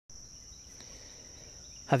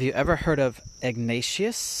Have you ever heard of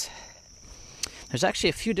Ignatius? There's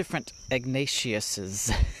actually a few different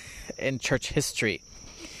Ignatiuses in church history.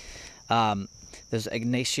 There's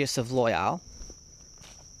Ignatius of Loyola,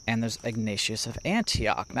 and there's Ignatius of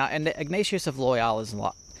Antioch. Now, and Ignatius of Loyola is a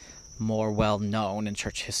lot more well known in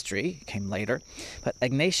church history. It came later. But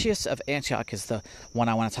Ignatius of Antioch is the one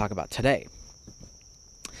I want to talk about today.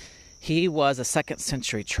 He was a 2nd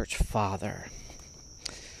century church father.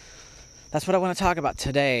 That's what I want to talk about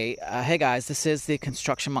today. Hey guys, this is the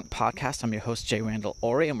Construction Monk Podcast. I'm your host, J. Randall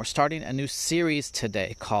Ory, and we're starting a new series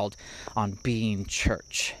today called On Being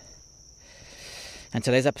Church. And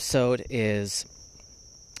today's episode is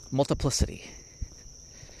Multiplicity.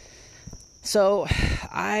 So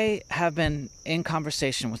I have been in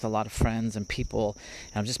conversation with a lot of friends and people,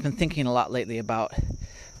 and I've just been thinking a lot lately about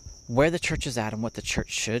where the church is at and what the church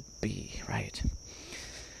should be, right?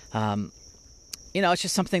 It's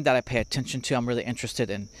just something that I pay attention to. I'm really interested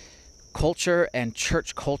in culture and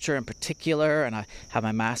church culture in particular, and I have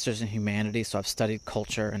my master's in humanities, so I've studied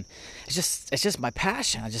culture, and it's just my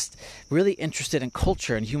passion. I'm just really interested in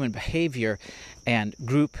culture and human behavior and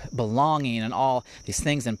group belonging and all these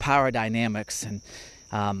things and power dynamics. And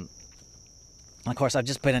of course, I've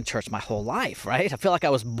just been in church my whole life, right? I feel like I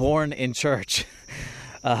was born in church.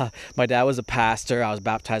 My dad was a pastor. I was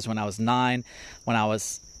baptized when I was 9. When I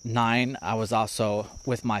was 9, I was also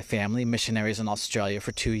with my family, missionaries in Australia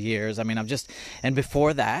for 2 years. And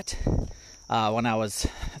before that, when I was,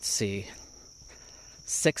 6,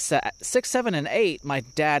 7, and 8, my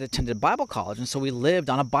dad attended Bible college, and so we lived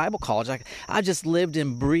on a Bible college. I just lived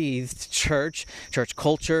and breathed church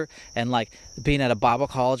culture, and being at a Bible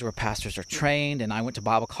college where pastors are trained. And I went to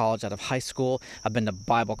Bible college out of high school. I've been to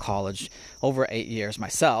Bible college over 8 years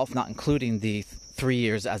myself, not including the 3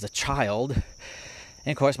 years as a child.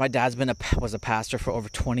 And of course, my dad's was a pastor for over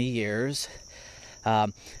 20 years.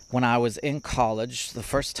 When I was in college, the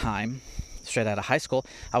first time, straight out of high school,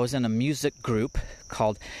 I was in a music group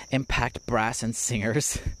called Impact Brass and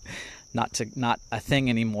Singers. Not a thing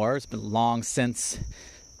anymore. It's been long since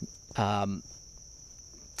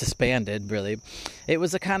disbanded, really. It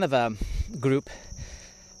was a kind of a group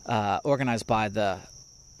organized by the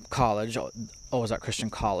college, Ozark Christian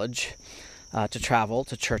College, to travel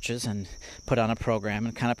to churches and put on a program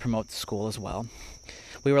and kind of promote the school as well.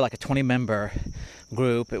 We were like a 20-member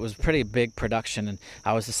group. It was a pretty big production, and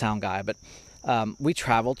I was the sound guy. But we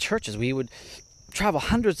traveled churches. We would travel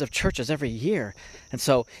hundreds of churches every year. And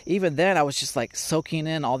so even then, I was just soaking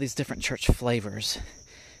in all these different church flavors.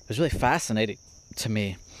 It was really fascinating to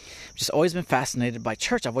me. I've just always been fascinated by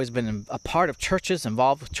church. I've always been a part of churches,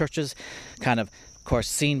 involved with churches, of course,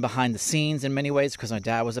 seen behind the scenes in many ways because my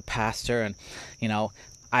dad was a pastor. And,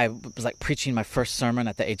 I was preaching my first sermon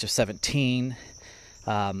at the age of 17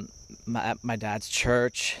 at my dad's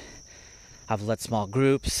church. I've led small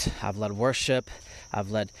groups. I've led worship.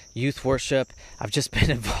 I've led youth worship. I've just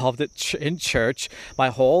been involved in church my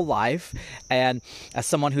whole life. And as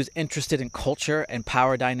someone who's interested in culture and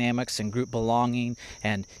power dynamics and group belonging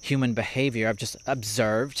and human behavior, I've just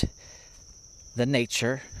observed the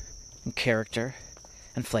nature and character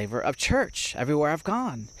and flavor of church everywhere I've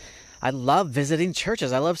gone. I love visiting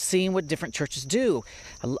churches. I love seeing what different churches do.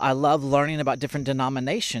 I love learning about different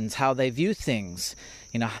denominations, how they view things,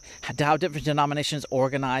 how different denominations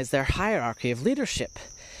organize their hierarchy of leadership.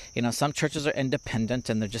 Some churches are independent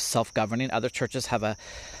and they're just self-governing. Other churches have a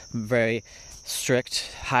very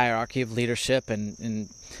strict hierarchy of leadership, and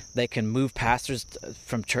they can move pastors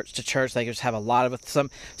from church to church. They just have a lot of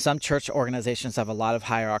some church organizations have a lot of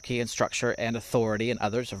hierarchy and structure and authority, and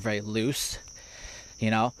others are very loose.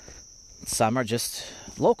 Some are just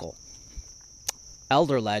local,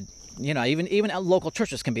 elder-led. Even local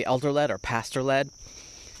churches can be elder-led or pastor-led,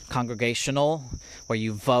 congregational, where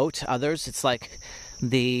you vote. Others, it's like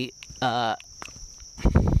the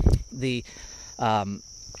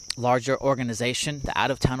larger organization, the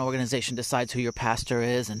out-of-town organization decides who your pastor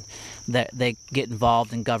is, and they get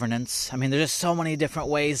involved in governance. There's just so many different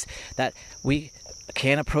ways that we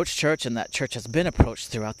can approach church, and that church has been approached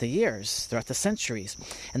throughout the years, throughout the centuries.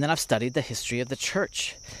 And then I've studied the history of the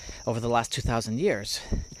church over the last 2,000 years.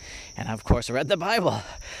 And of course, I read the Bible.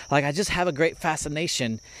 I just have a great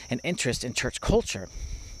fascination and interest in church culture.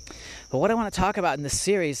 But what I want to talk about in this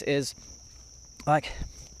series is, I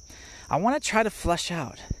want to try to flesh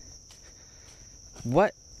out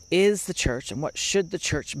what is the church and what should the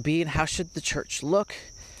church be and how should the church look?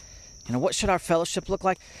 What should our fellowship look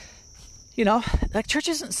like? Church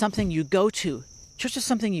isn't something you go to. Church is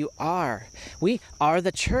something you are. We are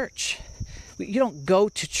the church. You don't go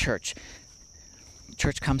to church.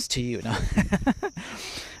 Church comes to you. No?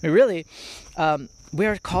 Really, we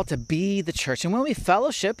are called to be the church. And when we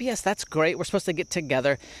fellowship, yes, that's great. We're supposed to get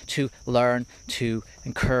together to learn, to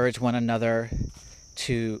encourage one another,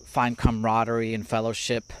 to find camaraderie and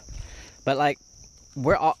fellowship. But like,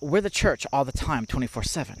 we're the church all the time,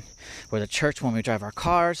 24/7. We're the church when we drive our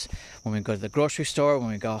cars, when we go to the grocery store,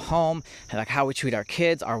 when we go home, and like how we treat our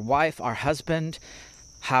kids, our wife, our husband,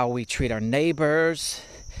 how we treat our neighbors,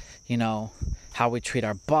 how we treat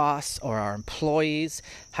our boss or our employees,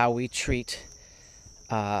 how we treat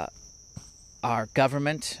our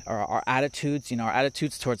government, or our attitudes, our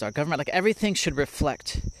attitudes towards our government. Like, everything should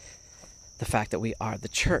reflect the fact that we are the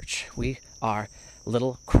church. We are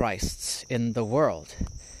little Christs in the world.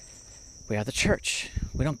 We are the church.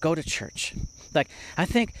 We don't go to church. Like, I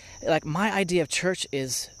think, like, my idea of church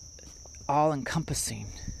is all-encompassing.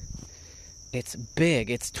 It's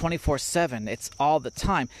big. It's 24/7. It's all the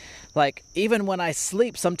time. Like, even when I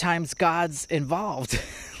sleep, sometimes God's involved.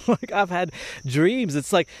 Like, I've had dreams.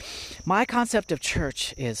 It's like, my concept of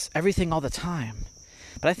church is everything all the time.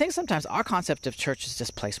 But I think sometimes our concept of church is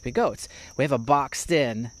just place we go. We have a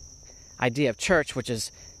boxed-in idea of church, which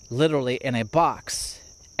is literally in a box,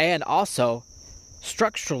 and also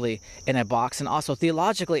structurally in a box, and also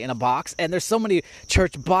theologically in a box. And there's so many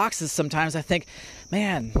church boxes sometimes. I think,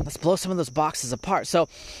 man, let's blow some of those boxes apart. So,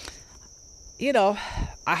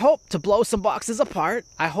 I hope to blow some boxes apart.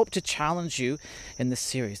 I hope to challenge you in this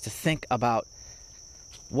series to think about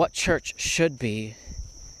what church should be,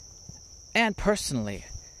 and personally,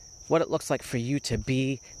 what it looks like for you to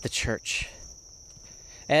be the church.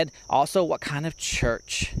 And also what kind of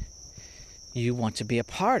church you want to be a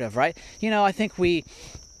part of, right? I think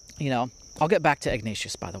I'll get back to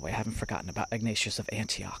Ignatius, by the way. I haven't forgotten about Ignatius of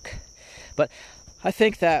Antioch. But I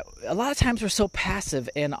think that a lot of times we're so passive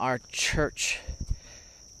in our church,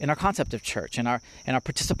 in our concept of church, in our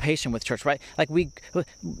participation with church, right? Like,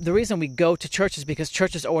 the reason we go to church is because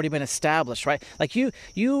church has already been established, right? Like,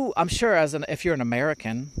 I'm sure if you're an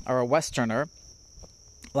American or a Westerner,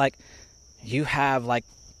 like, you have like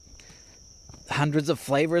hundreds of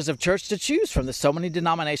flavors of church to choose from. There's so many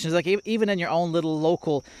denominations. Like, even in your own little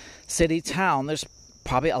local city, town, there's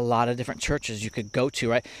probably a lot of different churches you could go to,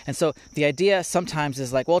 right? And so the idea sometimes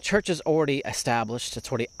is like, well, church is already established. It's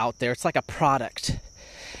already out there. It's like a product.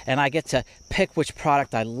 And I get to pick which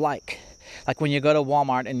product I like. Like when you go to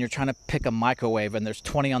Walmart and you're trying to pick a microwave and there's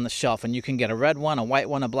 20 on the shelf, and you can get a red one, a white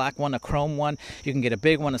one, a black one, a chrome one. You can get a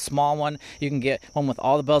big one, a small one. You can get one with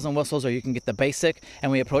all the bells and whistles, or you can get the basic.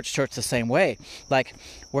 And we approach church the same way. Like,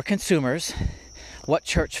 we're consumers. What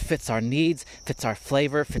church fits our needs, fits our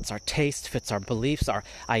flavor, fits our taste, fits our beliefs, our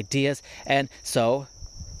ideas. And so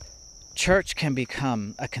church can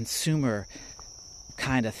become a consumer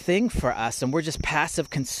kind of thing for us, and we're just passive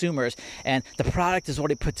consumers, and the product is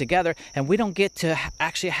already put together, and we don't get to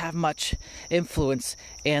actually have much influence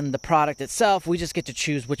in the product itself. We just get to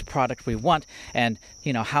choose which product we want, and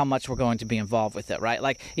how much we're going to be involved with it, right?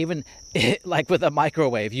 Like, even like with a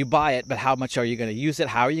microwave, you buy it, but how much are you going to use it?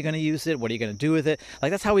 How are you going to use it? What are you going to do with it? Like,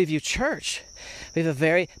 that's how we view church. We have a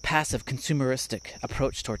very passive, consumeristic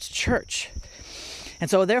approach towards church. And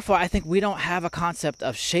so therefore, I think we don't have a concept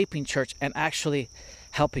of shaping church and actually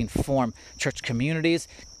helping form church communities.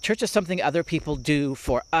 Church is something other people do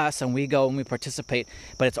for us, and we go and we participate,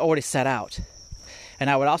 but it's already set out. And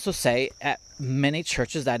I would also say at many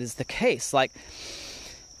churches that is the case. Like,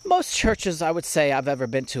 most churches I would say I've ever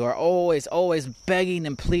been to are always begging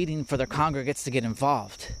and pleading for their congregates to get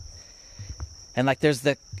involved. And like,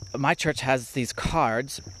 my church has these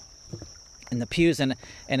cards in the pews, and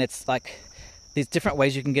it's like these different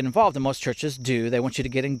ways you can get involved, and most churches do. They want you to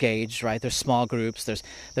get engaged, right? There's small groups.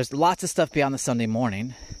 There's lots of stuff beyond the Sunday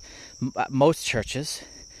morning. Most churches,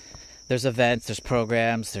 there's events, there's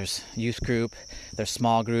programs, there's youth group, there's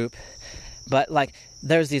small group. But like,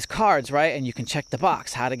 there's these cards, right? And you can check the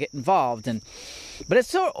box, how to get involved. But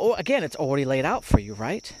it's already laid out for you,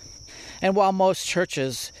 right? And while most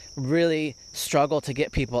churches really struggle to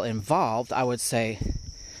get people involved, I would say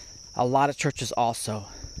a lot of churches also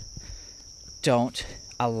don't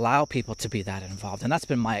allow people to be that involved. And that's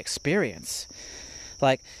been my experience.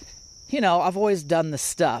 Like, I've always done the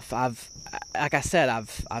stuff. I've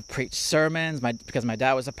preached sermons because my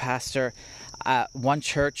dad was a pastor. One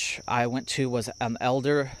church I went to was an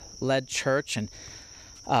elder-led church, and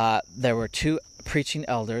there were 2 preaching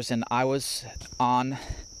elders, and I was on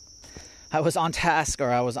task,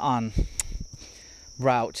 or I was on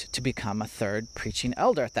route to become a 3rd preaching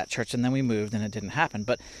elder at that church, and then we moved and it didn't happen.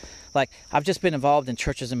 But like, I've just been involved in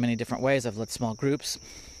churches in many different ways. I've led small groups.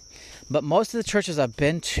 But most of the churches I've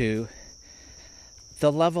been to,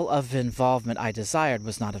 the level of involvement I desired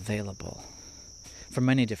was not available for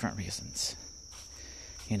many different reasons.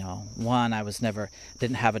 One,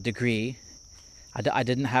 didn't have a degree. I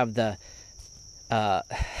didn't have a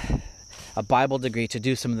Bible degree to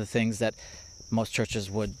do some of the things that most churches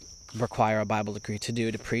would require a Bible degree to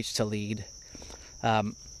do, to preach, to lead.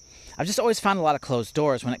 I've just always found a lot of closed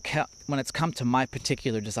doors when it's come to my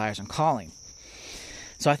particular desires and calling.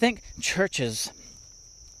 So I think churches,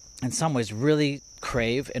 in some ways, really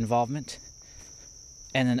crave involvement,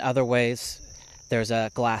 and in other ways, there's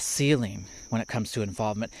a glass ceiling when it comes to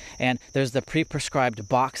involvement. And there's the pre-prescribed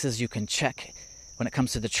boxes you can check when it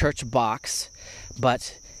comes to the church box,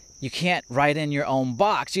 but you can't write in your own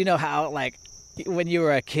box. You know how, like, when you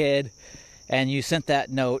were a kid and you sent that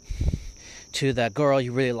note to the girl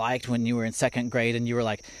you really liked when you were in second grade, and you were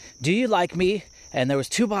like, "Do you like me?" And there was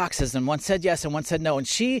two boxes, and one said yes and one said no.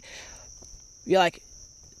 And you're like,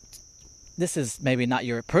 this is maybe not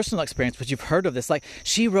your personal experience, but you've heard of this. Like,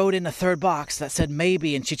 she wrote in a third box that said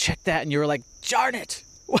maybe, and she checked that, and you were like, darn it.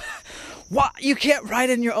 What? You can't write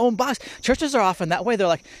in your own box. Churches are often that way. They're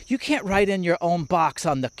like, you can't write in your own box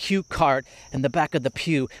on the cue card in the back of the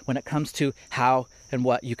pew when it comes to how and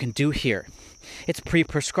what you can do here. It's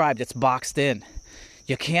pre-prescribed. It's boxed in.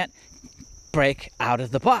 You can't break out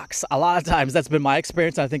of the box. A lot of times that's been my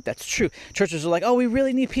experience. I think that's true. Churches are like, oh, we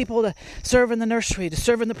really need people to serve in the nursery, to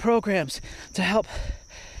serve in the programs, to help,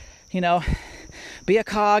 be a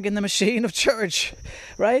cog in the machine of church,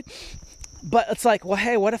 right? But it's like, well,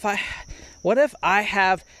 hey, what if I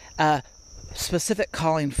have a specific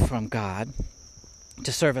calling from God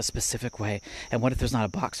to serve a specific way, and what if there's not a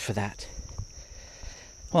box for that?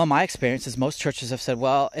 Well, my experience is most churches have said,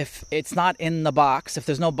 well, if it's not in the box, if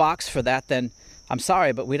there's no box for that, then I'm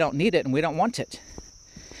sorry, but we don't need it and we don't want it.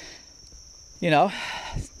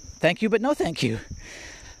 Thank you, but no thank you.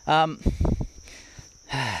 I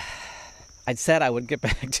said I would get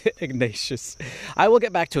back to Ignatius. I will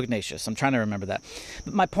get back to Ignatius. I'm trying to remember that.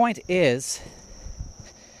 But my point is,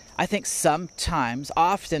 I think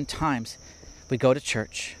oftentimes, we go to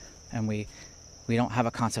church and we don't have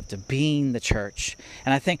a concept of being the church.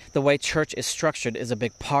 And I think the way church is structured is a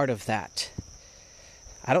big part of that.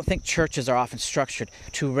 I don't think churches are often structured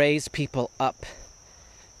to raise people up,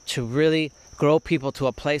 to really grow people to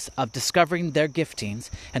a place of discovering their giftings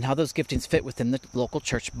and how those giftings fit within the local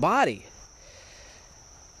church body.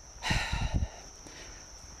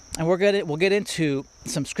 And we'll get into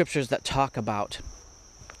some scriptures that talk about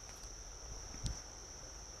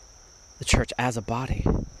the church as a body,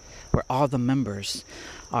 where all the members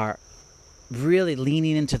are really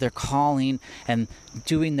leaning into their calling and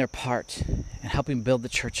doing their part and helping build the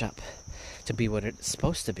church up to be what it's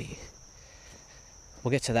supposed to be.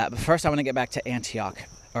 We'll get to that. But first I want to get back to Antioch,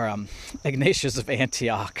 or Ignatius of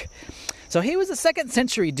Antioch. So he was a 2nd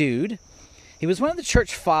century dude. He was one of the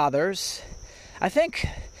church fathers. I think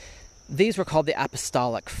these were called the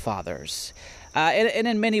apostolic fathers. And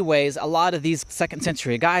in many ways, a lot of these 2nd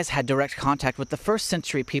century guys had direct contact with the 1st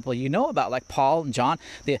century people about, like Paul and John,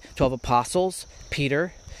 the 12 apostles,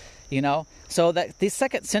 Peter, So that these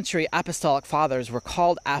 2nd century apostolic fathers were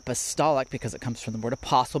called apostolic because it comes from the word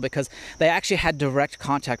apostle, because they actually had direct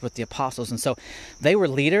contact with the apostles. And so they were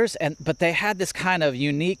leaders, but they had this kind of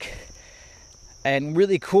unique and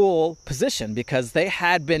really cool position because they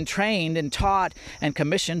had been trained and taught and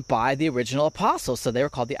commissioned by the original apostles. So they were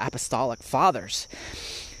called the apostolic fathers.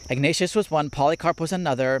 Ignatius was one. Polycarp was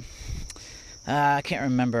another. I can't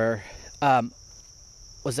remember.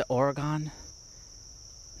 Was it Origen?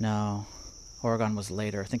 No. Origen was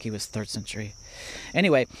later. I think he was 3rd century.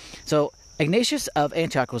 Anyway, so Ignatius of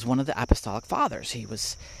Antioch was one of the apostolic fathers. He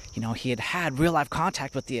was, he had real life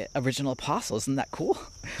contact with the original apostles. Isn't that cool?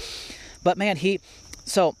 But man,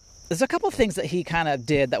 so there's a couple of things that he kind of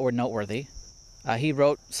did that were noteworthy. He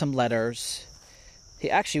wrote some letters.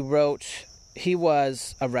 He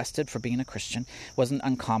was arrested for being a Christian. Wasn't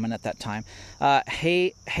uncommon at that time.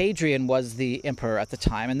 Hadrian was the emperor at the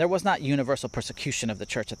time, and there was not universal persecution of the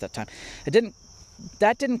church at that time.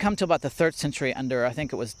 That didn't come till about the 3rd century under, I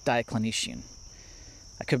think it was Diocletian.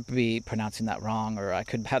 I could be pronouncing that wrong, or I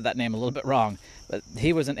could have that name a little bit wrong. But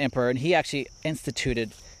he was an emperor, and he actually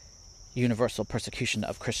instituted universal persecution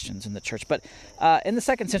of Christians in the church. But in the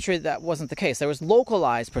 2nd century, that wasn't the case. There was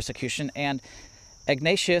localized persecution, and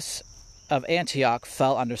Ignatius of Antioch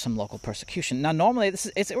fell under some local persecution. Now, normally,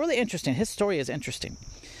 it's really interesting. His story is interesting.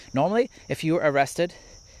 Normally, if you were arrested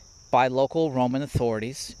by local Roman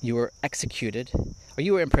authorities, you were executed, or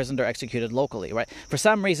you were imprisoned or executed locally, right? For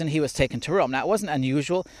some reason, he was taken to Rome. Now, it wasn't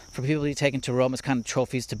unusual for people to be taken to Rome as kind of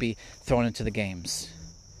trophies to be thrown into the games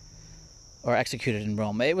or executed in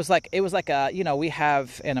Rome. It was like we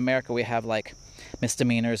have in America, we have like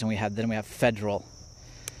misdemeanors, and we have federal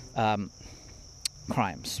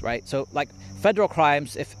crimes, right? So like federal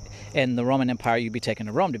crimes, if in the Roman Empire you'd be taken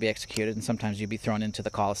to Rome to be executed, and sometimes you'd be thrown into the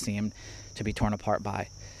Colosseum to be torn apart by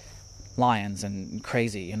lions and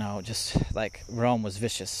crazy, just like Rome was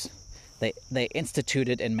vicious. They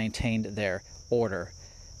instituted and maintained their order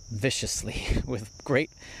viciously with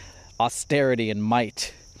great austerity and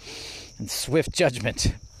might and swift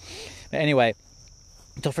judgment. But anyway,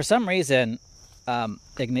 so for some reason,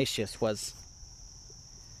 Ignatius was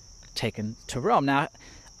taken to Rome. Now,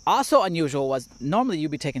 also unusual was normally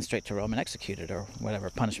you'd be taken straight to Rome and executed or whatever,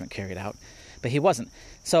 punishment carried out. But he wasn't.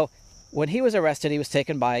 So when he was arrested, he was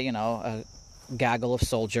taken by, a gaggle of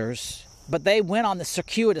soldiers. But they went on the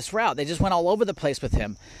circuitous route. They just went all over the place with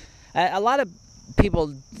him. A lot of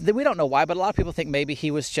people, we don't know why, but a lot of people think maybe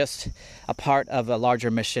he was just a part of a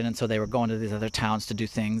larger mission, and so they were going to these other towns to do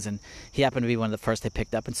things, and he happened to be one of the first they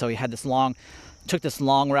picked up, and so he had took this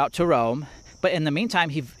long route to Rome. But in the meantime,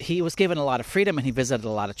 he was given a lot of freedom, and he visited a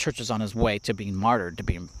lot of churches on his way to being martyred, to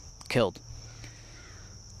being killed.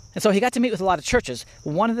 And so he got to meet with a lot of churches.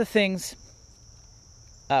 One of the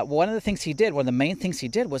main things he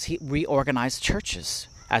did was he reorganized churches.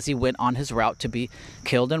 As he went on his route to be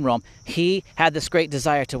killed in Rome, he had this great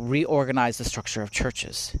desire to reorganize the structure of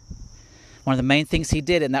churches. One of the main things he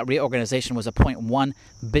did in that reorganization was appoint one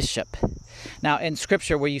bishop. Now, in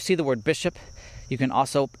Scripture, where you see the word bishop, you can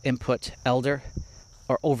also input elder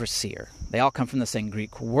or overseer. They all come from the same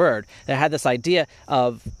Greek word. They had this idea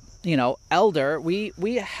of, elder. We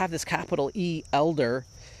have this capital E, elder,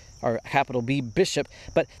 or capital B, bishop,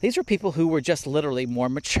 but these are people who were just literally more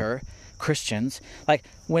mature Christians. Like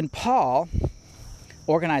when Paul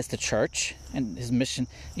organized the church and his mission,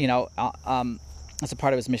 as a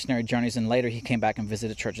part of his missionary journeys, and later he came back and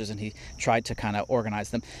visited churches and he tried to kind of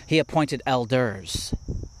organize them. He appointed elders.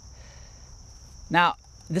 Now,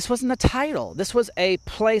 this wasn't a title. This was a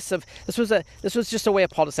place of, this was just a way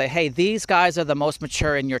of Paul to say, hey, these guys are the most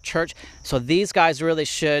mature in your church, so these guys really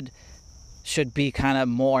should be kind of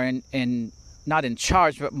more in not in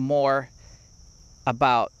charge, but more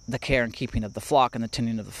about the care and keeping of the flock and the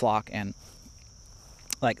tending of the flock. And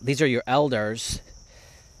like, these are your elders.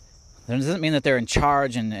 That doesn't mean that they're in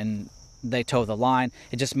charge and they toe the line.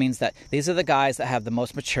 It just means that these are the guys that have the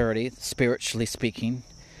most maturity, spiritually speaking,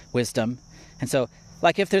 wisdom. And so,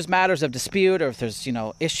 like, if there's matters of dispute or if there's,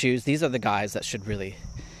 issues, these are the guys that should really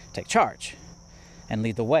take charge and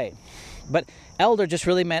lead the way. But elder just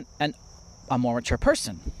really meant a more mature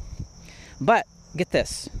person. But get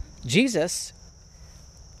this, Jesus,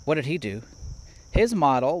 what did he do? His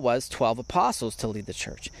model was 12 apostles to lead the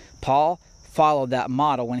church. Paul followed that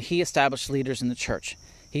model when he established leaders in the church.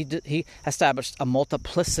 He established a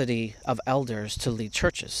multiplicity of elders to lead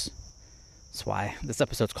churches. That's why this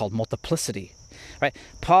episode's called Multiplicity, right?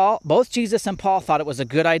 Both Jesus and Paul thought it was a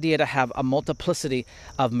good idea to have a multiplicity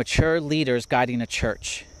of mature leaders guiding a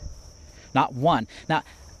church, not one. Now,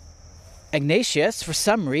 Ignatius, for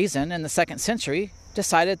some reason in the 2nd century,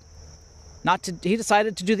 decided to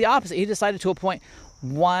do the opposite. He decided to appoint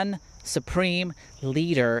one supreme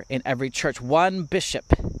leader in every church, one bishop.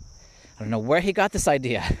 I don't know where he got this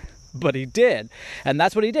idea, but he did. And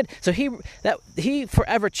that's what he did. So he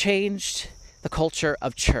forever changed the culture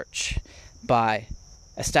of church by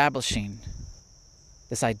establishing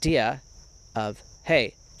this idea of,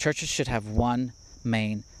 hey, churches should have one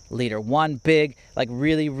main leader, one big, like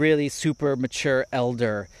really, really super mature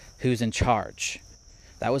elder who's in charge.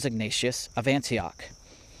 That was Ignatius of Antioch.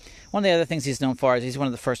 One of the other things he's known for is he's one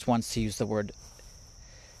of the first ones to use the word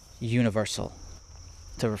universal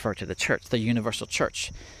to refer to the church, the universal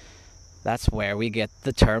church. That's where we get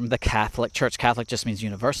the term the Catholic Church. Catholic just means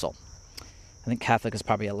universal. I think Catholic is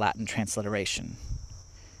probably a Latin transliteration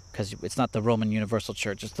because it's not the Roman Universal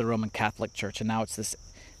Church, it's the Roman Catholic Church, and now it's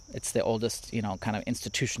the oldest, kind of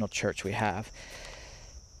institutional church we have.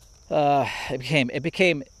 It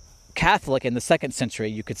became Catholic in the 2nd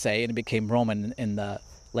century, you could say, and it became Roman in the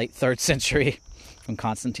late 3rd century when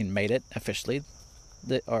Constantine made it officially,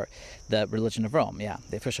 the religion of Rome. Yeah,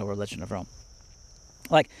 the official religion of Rome.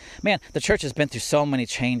 Like, man, the church has been through so many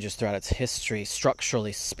changes throughout its history,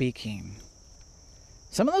 structurally speaking.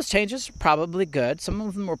 Some of those changes are probably good. Some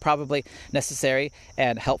of them were probably necessary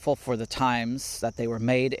and helpful for the times that they were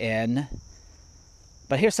made in.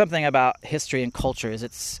 But here's something about history and culture: is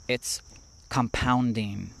it's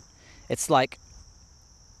compounding. It's like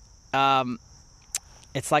the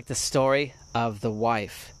story of the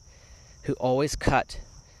wife who always cut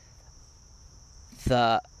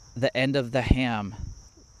the end of the ham.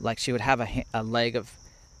 Like, she would have a leg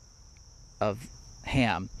of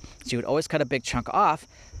ham. She would always cut a big chunk off.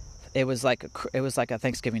 It was like a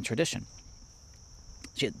Thanksgiving tradition.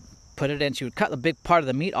 She'd put it in. She would cut the big part of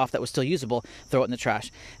the meat off that was still usable, throw it in the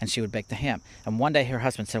trash, and she would bake the ham. And one day her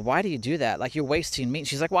husband said, "Why do you do that? Like, you're wasting meat." And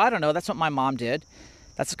she's like, "Well, I don't know. That's what my mom did.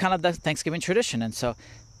 That's kind of the Thanksgiving tradition." And so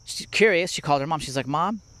she's curious. She called her mom. She's like,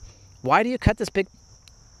 "Mom, why do you cut this big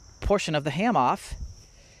portion of the ham off,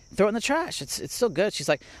 throw it in the trash? It's still good." She's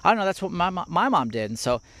like, "I don't know. That's what my mom did." And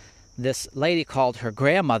so this lady called her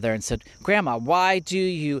grandmother and said, "Grandma, why do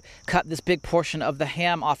you cut this big portion of the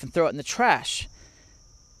ham off and throw it in the trash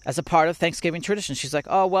as a part of Thanksgiving tradition?" She's like,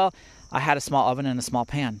 "Oh, well, I had a small oven and a small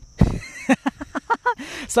pan."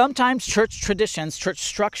 Sometimes church traditions, church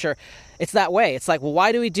structure, it's that way. It's like, well,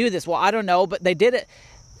 why do we do this? Well, I don't know, but they did it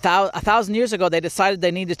 1,000 years ago. They decided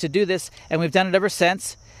they needed to do this, and we've done it ever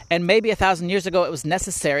since. And maybe 1,000 years ago it was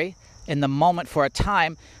necessary in the moment for a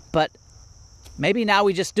time, but maybe now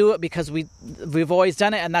we just do it because we've always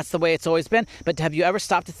done it, and that's the way it's always been. But have you ever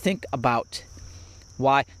stopped to think about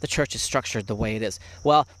why the church is structured the way it is?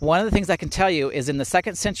 Well, one of the things I can tell you is in the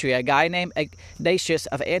 2nd century, a guy named Ignatius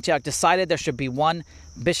of Antioch decided there should be one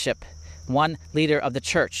bishop, one leader of the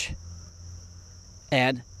church.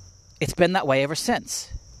 And it's been that way ever since.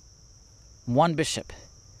 One bishop.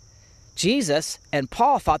 Jesus and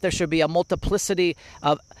Paul thought there should be a multiplicity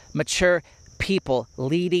of mature people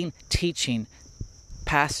leading, teaching,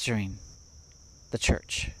 pastoring the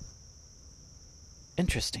church.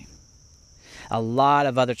 Interesting. A lot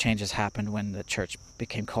of other changes happened when the church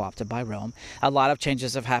became co-opted by Rome. A lot of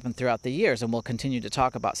changes have happened throughout the years, and we'll continue to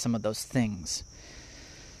talk about some of those things.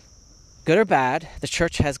 Good or bad, the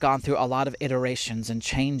church has gone through a lot of iterations and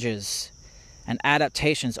changes and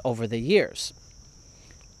adaptations over the years.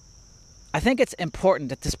 I think it's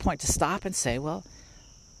important at this point to stop and say, well,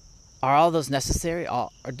 are all those necessary?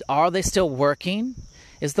 Are they still working?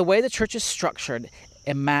 Is the way the church is structured,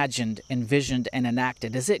 imagined, envisioned, and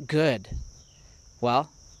enacted, is it good?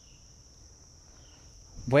 Well,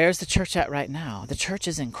 where's the church at right now? The church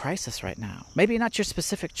is in crisis right now. Maybe not your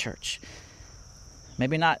specific church.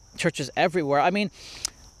 Maybe not churches everywhere. I mean,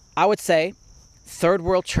 I would say third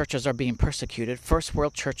world churches are being persecuted. First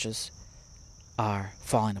world churches are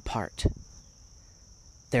falling apart.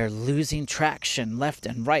 They're losing traction left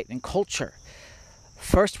and right in culture.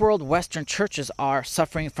 First world Western churches are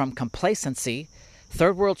suffering from complacency.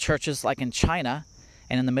 Third world churches like in China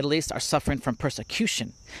and in the Middle East are suffering from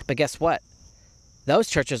persecution. But guess what? Those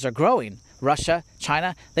churches are growing. Russia,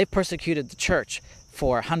 China, they've persecuted the church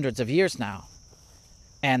for hundreds of years now.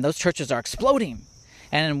 And those churches are exploding.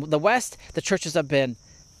 And in the West, the churches have been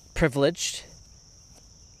privileged,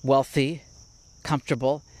 wealthy,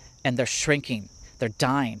 comfortable, and they're shrinking. They're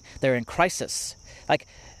dying. They're in crisis. Like,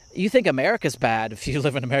 you think America's bad if you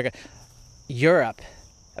live in America. Europe,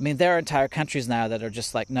 I mean, there are entire countries now that are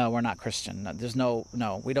just like, no, we're not Christian.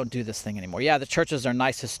 No, we don't do this thing anymore. Yeah, the churches are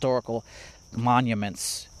nice historical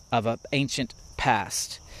monuments of an ancient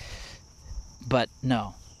past. But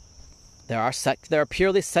no, there are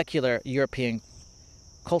purely secular European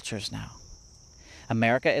cultures now.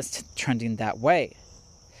 America is trending that way.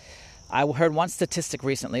 I heard one statistic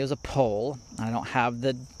recently. It was a poll. I don't have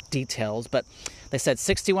the details, but they said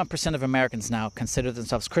 61% of Americans now consider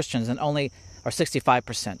themselves Christians, or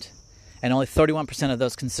 65%. And only 31% of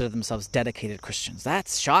those consider themselves dedicated Christians.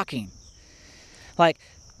 That's shocking. Like,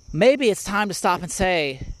 maybe it's time to stop and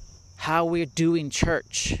say how we're doing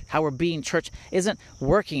church, how we're being church isn't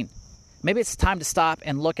working. Maybe it's time to stop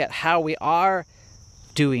and look at how we are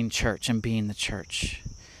doing church and being the church.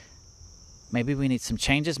 Maybe we need some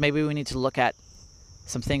changes. Maybe we need to look at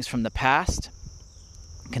some things from the past,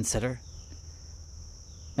 consider.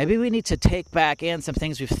 Maybe we need to take back in some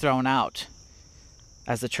things we've thrown out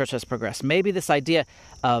as the church has progressed. Maybe this idea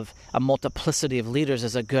of a multiplicity of leaders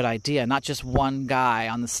is a good idea, not just one guy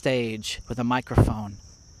on the stage with a microphone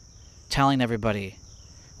telling everybody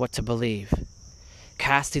what to believe,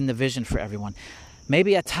 casting the vision for everyone.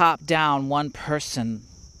 Maybe a top-down, one-person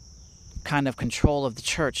kind of control of the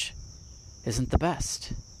church isn't the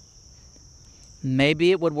best. Maybe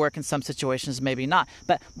it would work in some situations, maybe not.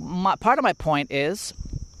 But part of my point is,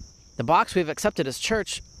 the box we've accepted as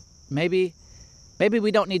church, maybe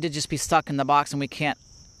we don't need to just be stuck in the box and we can't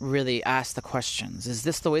really ask the questions. Is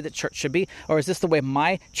this the way the church should be? Or is this the way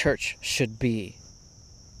my church should be?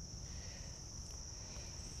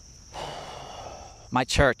 My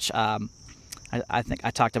church, I think I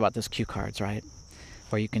talked about those cue cards, right?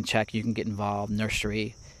 Where you can check, you can get involved,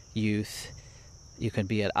 nursery, youth, you can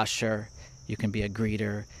be an usher, you can be a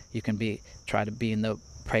greeter, you can try to be in the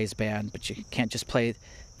praise band, but you can't just play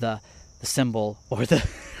the cymbal or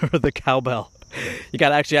the cowbell. You got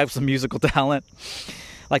to actually have some musical talent.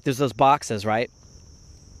 Like there's those boxes, right?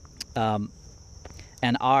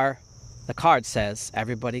 And The card says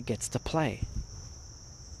everybody gets to play.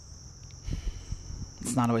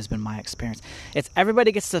 It's not always been my experience. It's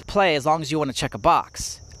everybody gets to play as long as you want to check a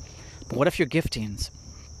box. But what if your giftings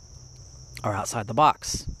are outside the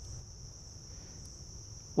box?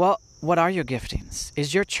 Well, what are your giftings?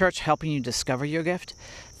 Is your church helping you discover your gift,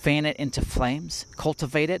 fan it into flames,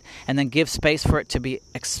 cultivate it, and then give space for it to be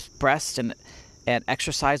expressed and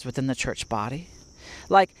exercised within the church body?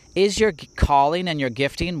 Like, is your calling and your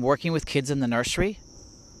gifting working with kids in the nursery?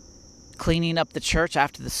 Cleaning up the church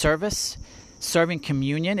after the service? Serving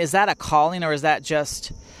communion? Is that a calling, or is that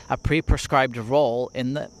just a pre-prescribed role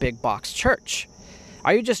in the big box church?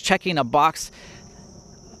 Are you just checking a box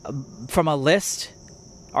from a list?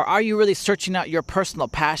 Or are you really searching out your personal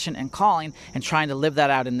passion and calling and trying to live that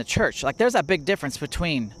out in the church? Like, there's a big difference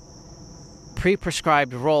between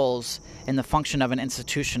pre-prescribed roles in the function of an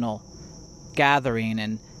institutional gathering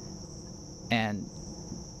and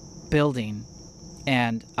building,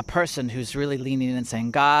 and a person who's really leaning in and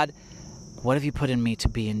saying, God, what have you put in me to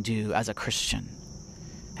be and do as a Christian?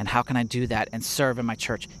 And how can I do that and serve in my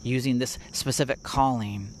church using this specific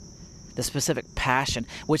calling, this specific passion,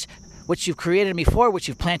 which you've created me for, which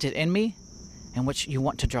you've planted in me, and which you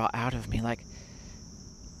want to draw out of me? Like,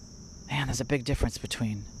 man, there's a big difference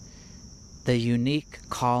between the unique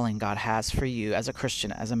calling God has for you as a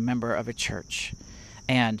Christian, as a member of a church,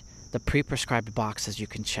 and the pre-prescribed boxes you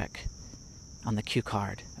can check on the cue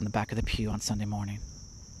card in the back of the pew on Sunday morning,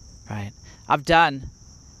 right? I've done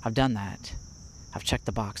that. I've checked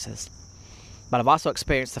the boxes. But I've also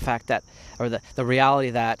experienced the fact that, or the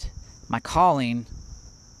reality that my calling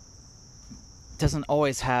doesn't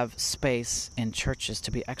always have space in churches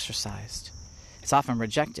to be exercised. It's often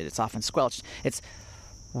rejected. It's often squelched. It's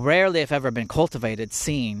rarely, if ever, been cultivated,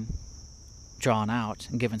 seen, drawn out,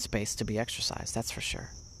 and given space to be exercised. That's for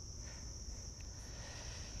sure.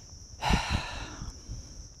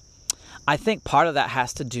 I think part of that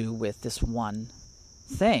has to do with this one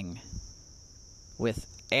thing, with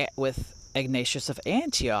Ignatius of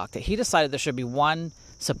Antioch, that he decided there should be one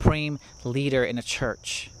supreme leader in a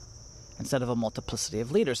church instead of a multiplicity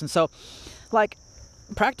of leaders. And so, like,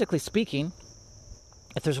 practically speaking,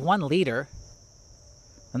 if there's one leader,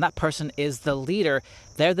 then that person is the leader.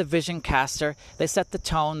 They're the vision caster. They set the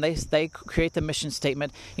tone. They create the mission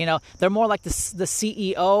statement. You know, they're more like the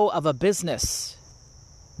CEO of a business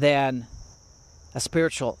than a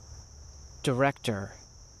spiritual director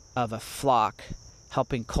of a flock,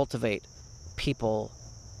 helping cultivate people,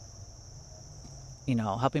 you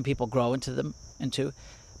know, helping people grow into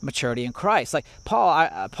maturity in Christ. Like Paul,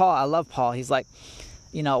 I love Paul. He's like,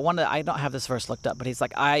 you know, I don't have this verse looked up, but he's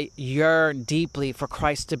like, I yearn deeply for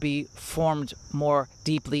Christ to be formed more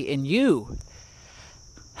deeply in you.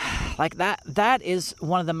 Like that is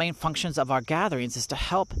one of the main functions of our gatherings, is to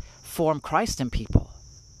help form Christ in people.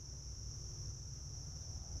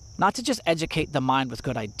 Not to just educate the mind with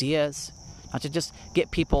good ideas, not to just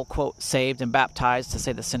get people, quote, saved and baptized to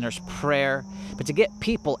say the sinner's prayer, but to get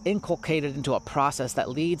people inculcated into a process that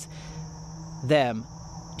leads them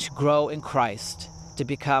to grow in Christ, to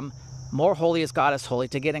become more holy as God is holy,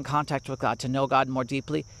 to get in contact with God, to know God more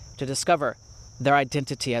deeply, to discover their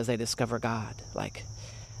identity as they discover God. Like,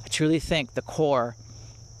 I truly think the core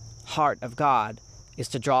heart of God is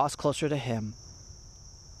to draw us closer to Him,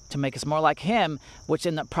 to make us more like Him, which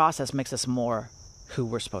in the process makes us more who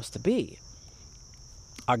we're supposed to be.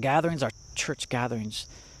 Our gatherings, our church gatherings,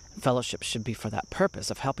 fellowships should be for that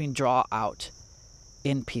purpose of helping draw out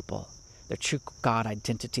in people their true God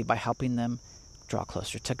identity by helping them draw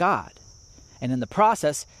closer to God. And in the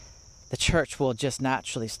process, the church will just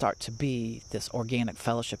naturally start to be this organic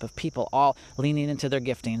fellowship of people all leaning into their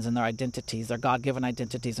giftings and their identities, their God-given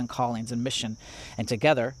identities and callings and mission. And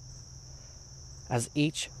together, as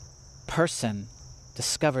each person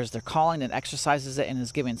discovers their calling and exercises it and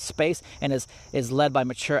is given space and is led by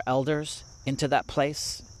mature elders into that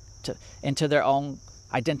place, into their own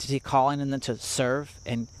identity, calling, and then to serve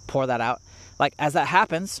and pour that out. Like, as that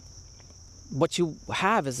happens, what you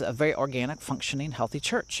have is a very organic, functioning, healthy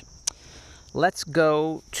church. Let's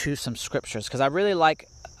go to some scriptures, because I really like,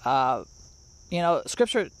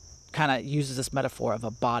 Scripture kind of uses this metaphor of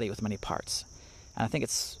a body with many parts. And I think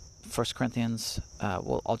it's 1 Corinthians.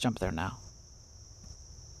 I'll jump there now.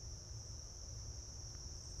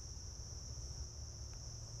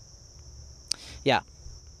 Yeah.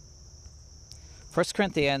 1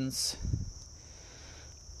 Corinthians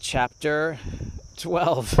chapter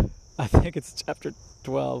 12. I think it's chapter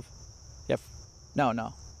 12. Yeah.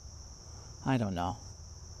 No. I don't know.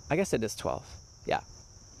 I guess it is 12. Yeah.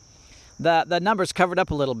 The numbers covered up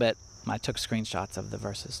a little bit. I took screenshots of the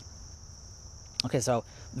verses. Okay, so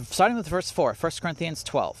starting with verse 4, 1 Corinthians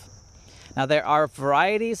 12. Now there are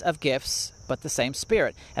varieties of gifts, but the same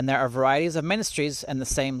Spirit. And there are varieties of ministries, and the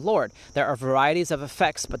same Lord. There are varieties of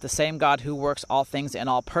effects, but the same God who works all things in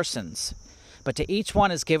all persons. But to each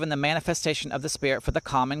one is given the manifestation of the Spirit for the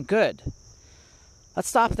common good. Let's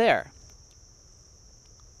stop there.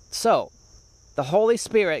 So, the Holy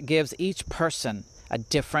Spirit gives each person a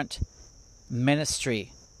different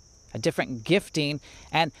ministry, a different gifting,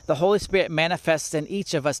 and the Holy Spirit manifests in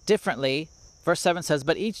each of us differently. Verse 7 says,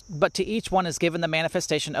 but to each one is given the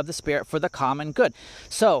manifestation of the Spirit for the common good.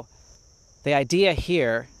 So, the idea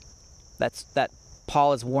here that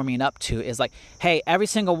Paul is warming up to is like, hey, every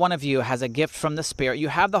single one of you has a gift from the Spirit. You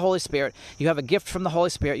have the Holy Spirit. You have a gift from the Holy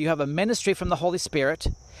Spirit. You have a ministry from the Holy Spirit.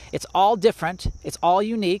 It's all different. It's all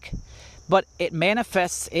unique, but it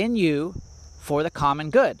manifests in you for the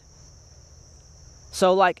common good.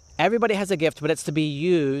 So like everybody has a gift, but it's to be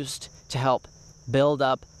used to help build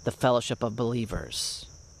up the fellowship of believers.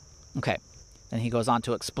 Okay, then he goes on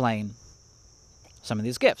to explain some of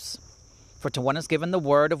these gifts. For to one is given the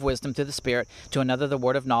word of wisdom through the Spirit, to another the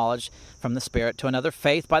word of knowledge from the Spirit, to another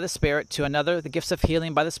faith by the Spirit, to another the gifts of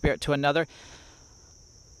healing by the Spirit, to another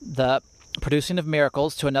the producing of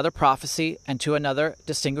miracles, to another prophecy, and to another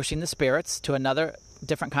distinguishing the spirits, to another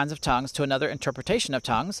different kinds of tongues, to another interpretation of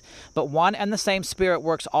tongues. But one and the same Spirit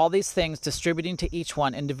works all these things, distributing to each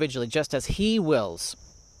one individually, just as He wills.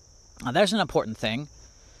 Now there's an important thing.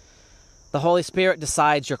 The Holy Spirit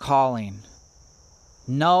decides your calling.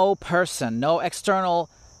 No person, no external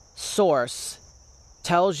source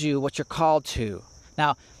tells you what you're called to.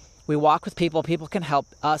 Now, we walk with people. People can help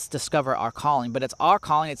us discover our calling, but it's our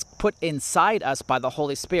calling. It's put inside us by the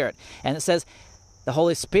Holy Spirit. And it says the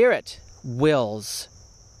Holy Spirit wills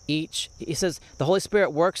each. He says the Holy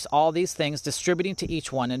Spirit works all these things, distributing to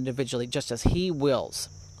each one individually, just as He wills.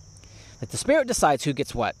 Like the Spirit decides who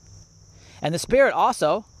gets what. And the Spirit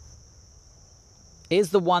also is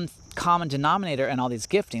the one common denominator in all these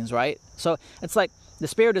giftings, right? So it's like the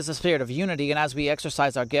Spirit is a spirit of unity, and as we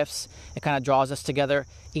exercise our gifts, it kind of draws us together,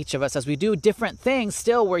 each of us. As we do different things,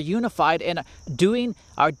 still we're unified in doing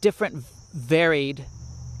our different varied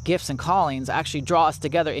gifts and callings actually draw us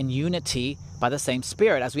together in unity by the same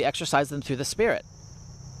Spirit as we exercise them through the Spirit,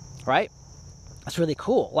 right? That's really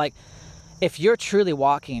cool. Like, if you're truly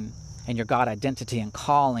walking in your God identity and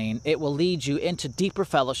calling, it will lead you into deeper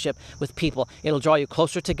fellowship with people. It'll draw you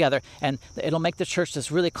closer together, and it'll make the church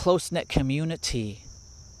this really close-knit community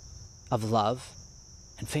of love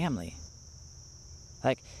and family.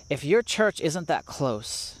 Like, if your church isn't that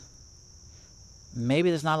close, maybe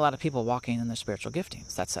there's not a lot of people walking in their spiritual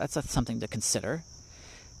giftings. That's something to consider.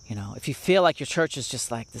 You know, if you feel like your church is just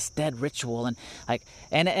like this dead ritual, and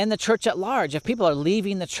the church at large, if people are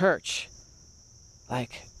leaving the church,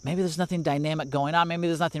 like, maybe there's nothing dynamic going on. Maybe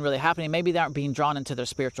there's nothing really happening. Maybe they aren't being drawn into their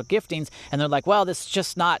spiritual giftings, and they're like, well, this is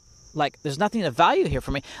just not, like, there's nothing of value here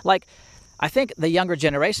for me. Like, I think the younger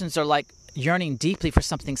generations are, like, yearning deeply for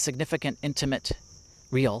something significant, intimate,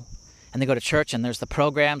 real. And they go to church, and there's the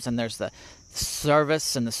programs, and there's the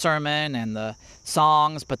service, and the sermon, and the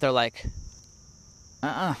songs, but they're like,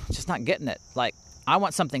 just not getting it. Like, I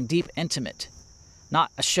want something deep, intimate,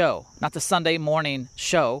 not a show, not the Sunday morning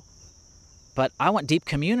show, but I want deep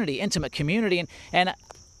community, intimate community. And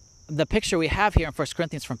the picture we have here in 1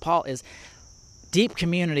 Corinthians from Paul is deep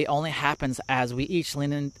community only happens as we each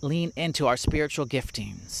lean into our spiritual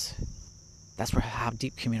giftings. That's how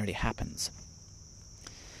deep community happens.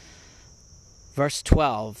 Verse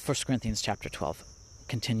 12, 1 Corinthians chapter 12,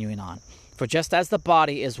 continuing on. For just as the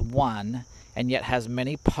body is one and yet has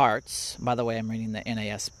many parts, by the way, I'm reading the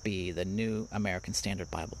NASB, the New American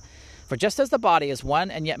Standard Bible. For just as the body is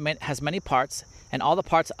one and yet has many parts, and all the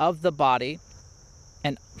parts of the body,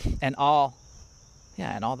 and all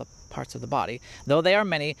the parts of the body, though they are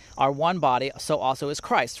many, are one body, so also is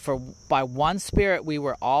Christ. For by one Spirit we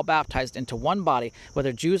were all baptized into one body,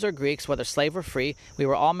 whether Jews or Greeks, whether slave or free, we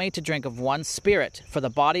were all made to drink of one Spirit. For the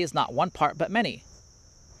body is not one part, but many.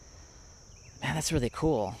 Man, that's really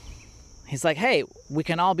cool. He's like, hey, we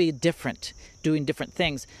can all be different, doing different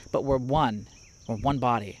things, but we're one. We're one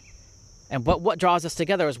body. And what draws us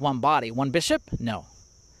together is one body. One bishop? No.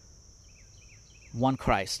 One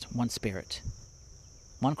Christ, one Spirit.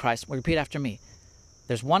 One Christ. Repeat after me.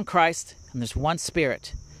 There's one Christ and there's one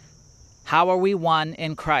Spirit. How are we one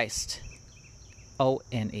in Christ?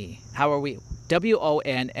 O-N-E. How are we?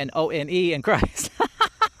 W-O-N and O-N-E in Christ.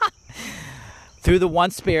 Through the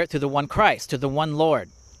one Spirit, through the one Christ, through the one Lord,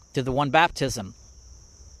 through the one baptism.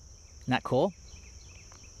 Isn't that cool?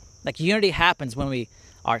 Like, unity happens when we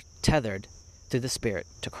are tethered through the Spirit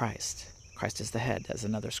to Christ. Christ is the head, as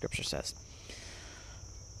another scripture says.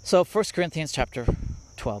 So 1 Corinthians chapter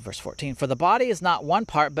 12, verse 14. For the body is not one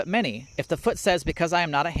part, but many. If the foot says, because I am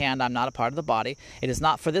not a hand, I'm not a part of the body, it is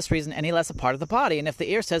not for this reason any less a part of the body. And if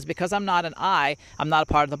the ear says, because I'm not an eye, I'm not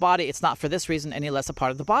a part of the body, it's not for this reason any less a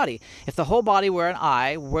part of the body. If the whole body were an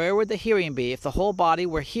eye, where would the hearing be? If the whole body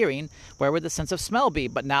were hearing, where would the sense of smell be?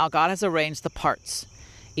 But now God has arranged the parts,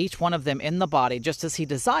 each one of them in the body, just as he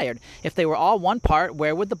desired. If they were all one part,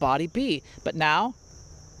 where would the body be? But now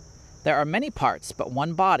there are many parts, but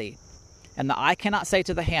one body. And the eye cannot say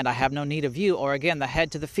to the hand, I have no need of you, or again the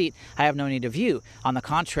head to the feet, I have no need of you. On the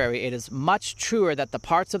contrary, it is much truer that the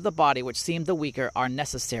parts of the body which seem the weaker are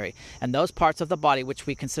necessary, and those parts of the body which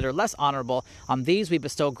we consider less honorable, on these we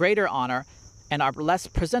bestow greater honor, and our less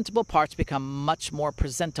presentable parts become much more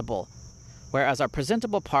presentable, whereas our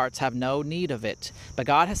presentable parts have no need of it. But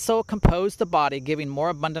God has so composed the body, giving more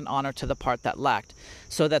abundant honor to the part that lacked,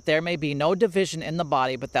 so that there may be no division in the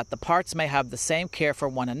body, but that the parts may have the same care for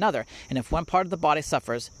one another. And if one part of the body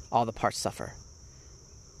suffers, all the parts suffer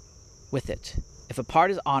with it. If a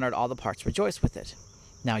part is honored, all the parts rejoice with it.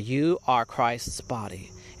 Now you are Christ's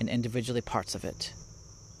body, and individually parts of it.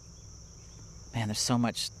 Man, there's so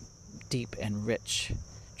much deep and rich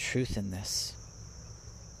truth in this.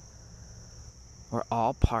 We're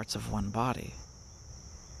all parts of one body.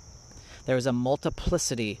 There is a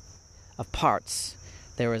multiplicity of parts.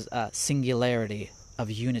 There is a singularity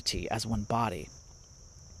of unity as one body.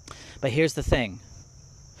 But here's the thing.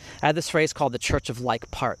 I had this phrase called the church of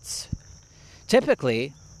like parts.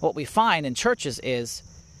 Typically, what we find in churches is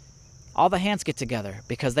all the hands get together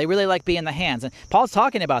because they really like being the hands. And Paul's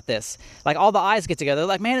talking about this. Like all the eyes get together. They're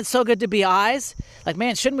like, man, it's so good to be eyes. Like,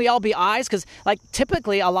 man, shouldn't we all be eyes? Because like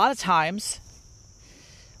typically a lot of times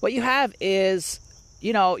what you have is,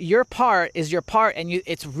 your part is your part and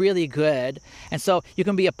it's really good. And so you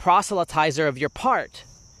can be a proselytizer of your part.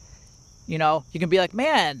 You can be like,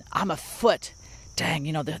 man, I'm a foot.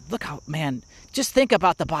 Dang, look how, man, just think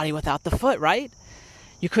about the body without the foot, right?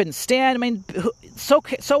 You couldn't stand. I mean, so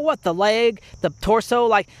what? The leg, the torso,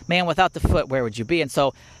 like, man, without the foot, where would you be? And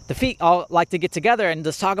so the feet all like to get together and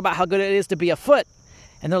just talk about how good it is to be a foot.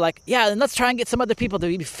 And they're like, yeah, then let's try and get some other people to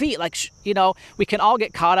be feet. Like, we can all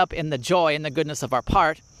get caught up in the joy and the goodness of our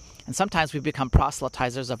part. And sometimes we become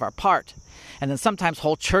proselytizers of our part. And then sometimes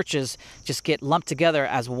whole churches just get lumped together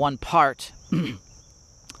as one part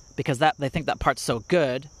because they think that part's so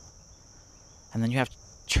good. And then you have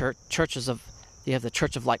the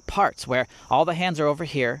church of like parts where all the hands are over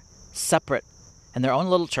here separate in their own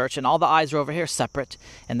little church, and all the eyes are over here separate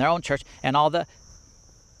in their own church, and all the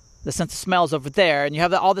sense of smell is over there, and you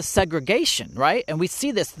have all this segregation, right? And we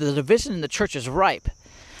see this, the division in the church is ripe,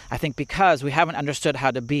 I think, because we haven't understood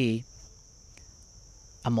how to be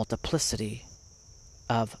a multiplicity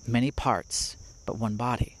of many parts, but one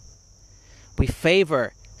body. We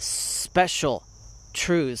favor special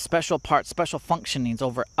truths, special parts, special functionings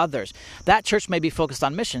over others. That church may be focused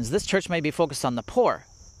on missions. This church may be focused on the poor.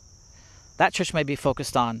 That church may be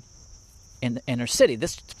focused on in the inner city.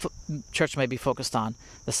 This church may be focused on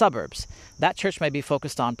the suburbs. That church may be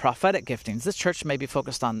focused on prophetic giftings. This church may be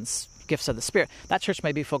focused on gifts of the Spirit. That church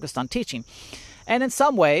may be focused on teaching. And in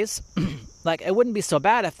some ways, like, it wouldn't be so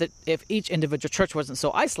bad if each individual church wasn't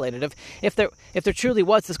so isolated. If there truly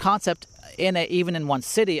was this concept even in one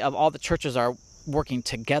city of all the churches are working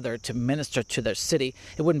together to minister to their city,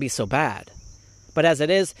 it wouldn't be so bad. But as it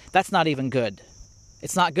is, that's not even good.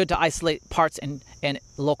 It's not good to isolate parts in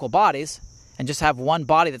local bodies and just have one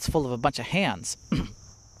body that's full of a bunch of hands.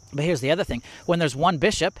 But here's the other thing. When there's one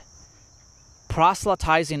bishop,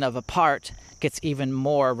 proselytizing of a part gets even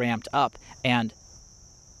more ramped up and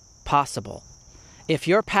possible. If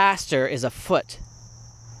your pastor is a foot,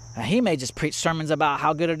 he may just preach sermons about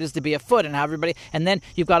how good it is to be a foot and how everybody, and then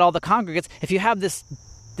you've got all the congregates. If you have this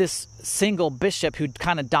single bishop who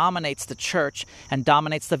kind of dominates the church and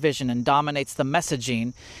dominates the vision and dominates the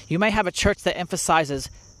messaging, you may have a church that emphasizes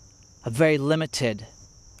a very limited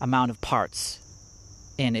amount of parts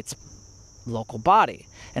in its local body.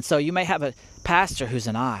 And so you may have a pastor who's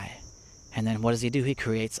an eye. And then what does he do? He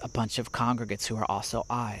creates a bunch of congregates who are also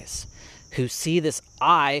eyes, who see this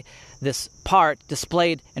eye, this part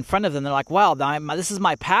displayed in front of them. They're like, wow, this is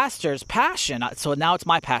my pastor's passion, so now it's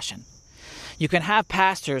my passion. You can have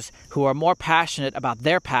pastors who are more passionate about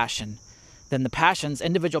their passion than the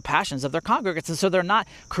individual passions of their congregates. And so they're not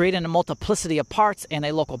creating a multiplicity of parts in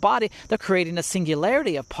a local body. They're creating a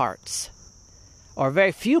singularity of parts, or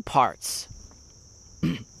very few parts.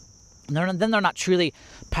 Then they're not truly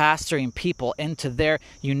pastoring people into their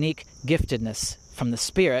unique giftedness from the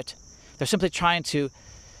Spirit. They're simply trying to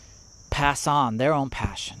pass on their own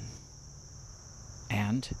passion.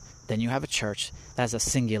 And then you have a church that has a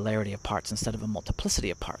singularity of parts instead of a multiplicity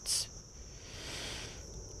of parts.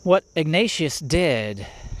 What Ignatius did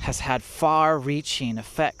has had far-reaching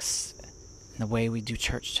effects in the way we do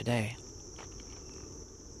church today.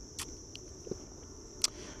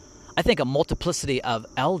 I think a multiplicity of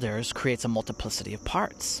elders creates a multiplicity of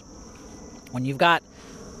parts. When you've got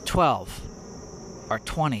 12 or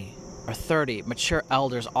 20 or 30 mature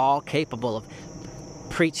elders all capable of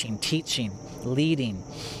preaching, teaching, leading,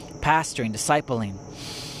 pastoring, discipling,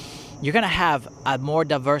 you're going to have a more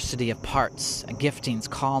diversity of parts, giftings,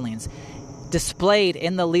 callings displayed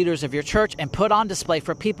in the leaders of your church and put on display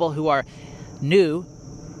for people who are new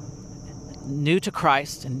to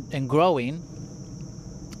Christ and growing.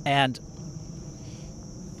 And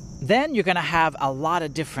then you're going to have a lot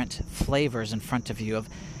of different flavors in front of you, of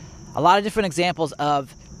a lot of different examples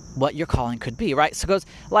of what your calling could be, right? So it goes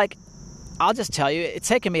like, I'll just tell you, it's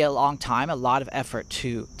taken me a long time, a lot of effort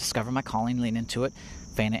to discover my calling, lean into it,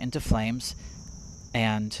 fan it into flames,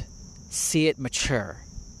 and see it mature,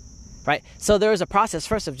 right? So there is a process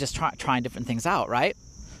first of just trying different things out, right?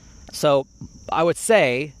 So I would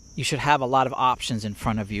say you should have a lot of options in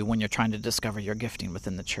front of you when you're trying to discover your gifting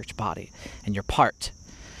within the church body and your part.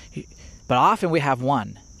 But often we have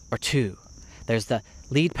one or two. There's the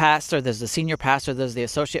lead pastor, there's the senior pastor, there's the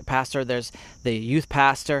associate pastor, there's the youth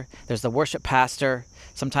pastor, there's the worship pastor,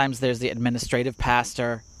 sometimes there's the administrative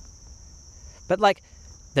pastor. But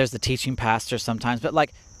there's the teaching pastor sometimes. But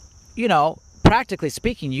practically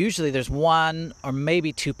speaking, usually there's one or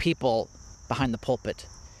maybe two people behind the pulpit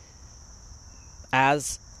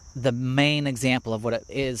as the main example of what it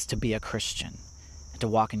is to be a Christian, to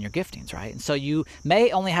walk in your giftings, right? And so you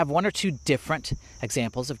may only have one or two different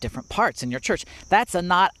examples of different parts in your church. That's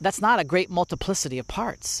not a great multiplicity of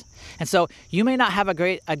parts. And so you may not have a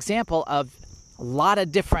great example of a lot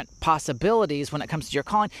of different possibilities when it comes to your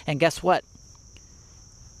calling. And guess what?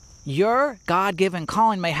 Your God-given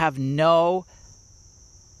calling may have no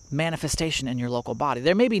manifestation in your local body.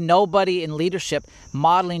 There may be nobody in leadership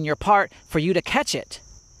modeling your part for you to catch it.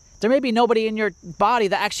 There may be nobody in your body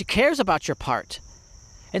that actually cares about your part.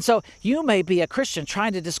 And so you may be a Christian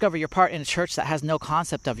trying to discover your part in a church that has no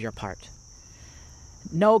concept of your part.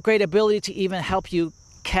 No great ability to even help you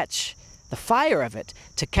catch the fire of it,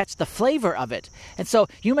 to catch the flavor of it. And so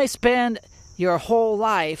you may spend your whole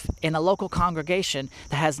life in a local congregation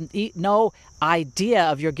that has no idea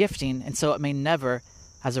of your gifting, and so it may never,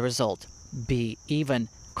 as a result, be even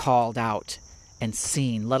called out and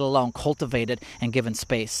seen, let alone cultivated and given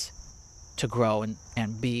space to grow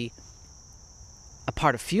and be a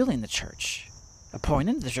part of fueling the church, a pouring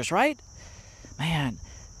into the church, right? Man,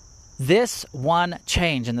 this one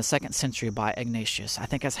change in the 2nd century by Ignatius, I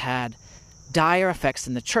think, has had dire effects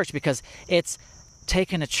in the church because it's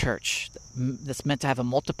taken a church that's meant to have a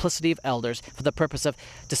multiplicity of elders for the purpose of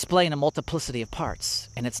displaying a multiplicity of parts,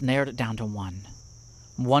 and it's narrowed it down to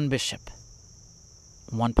one bishop,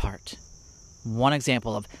 one part, one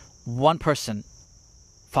example of one person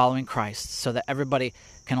following Christ, so that everybody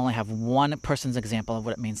can only have one person's example of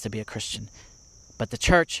what it means to be a Christian. But the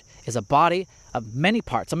church is a body of many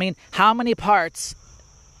parts. I mean, how many parts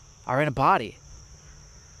are in a body?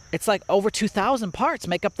 It's like over 2,000 parts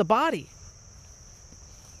make up the body.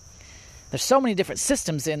 There's so many different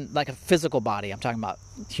systems in like a physical body. I'm talking about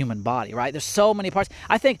human body, right? There's so many parts.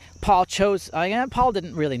 I think Paul Paul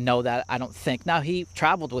didn't really know that, I don't think. Now, he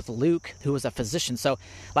traveled with Luke, who was a physician. So,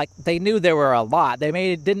 they knew there were a lot. They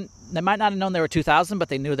might not have known there were 2,000, but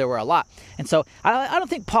they knew there were a lot. And so, I don't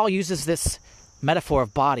think Paul uses this metaphor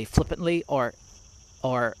of body flippantly or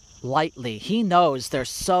lightly. He knows there's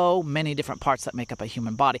so many different parts that make up a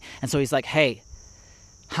human body. And so he's like, hey,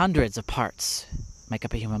 hundreds of parts make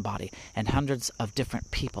up a human body, and hundreds of different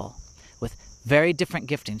people with very different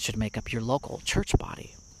giftings should make up your local church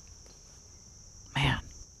body. Man.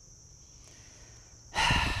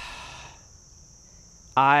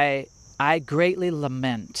 I greatly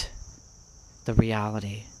lament the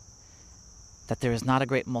reality that there is not a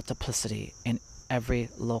great multiplicity in every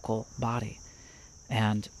local body.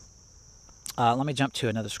 And let me jump to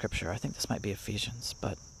another scripture. I think this might be Ephesians,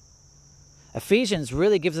 but Ephesians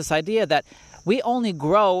really gives this idea that we only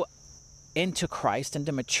grow into Christ,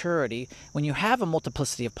 into maturity, when you have a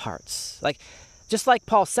multiplicity of parts. Just like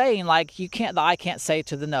Paul's saying, the eye can't say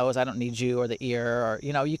to the nose, I don't need you, or the ear, or,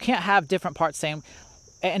 you can't have different parts saying,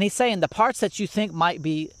 and he's saying the parts that you think might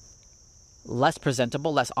be less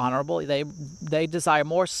presentable, less honorable, they desire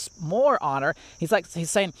more honor. He's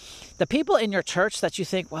saying the people in your church that you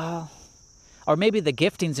think, or maybe the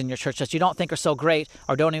giftings in your church that you don't think are so great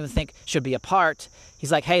or don't even think should be a part,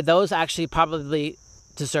 he's like, hey, those actually probably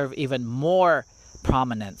deserve even more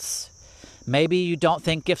prominence. Maybe you don't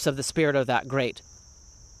think gifts of the Spirit are that great.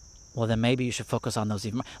 Well, then maybe you should focus on those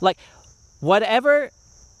even more. Like, whatever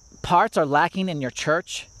parts are lacking in your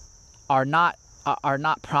church are not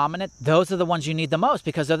prominent, those are the ones you need the most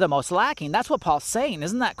because they're the most lacking. That's what Paul's saying.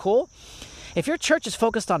 Isn't that cool? If your church is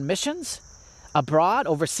focused on missions, abroad,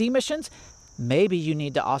 overseas missions, maybe you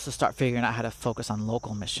need to also start figuring out how to focus on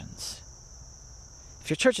local missions. If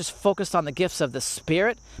your church is focused on the gifts of the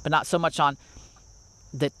Spirit, but not so much on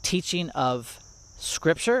the teaching of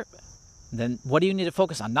Scripture, then what do you need to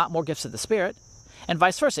focus on? Not more gifts of the Spirit. And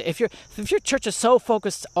vice versa. If your church is so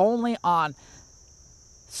focused only on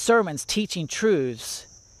sermons teaching truths,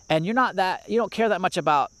 and you don't care that much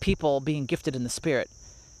about people being gifted in the Spirit,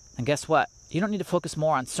 then guess what? You don't need to focus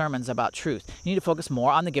more on sermons about truth. You need to focus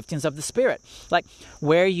more on the giftings of the Spirit. Like,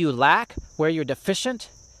 where you lack, where you're deficient,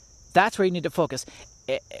 that's where you need to focus.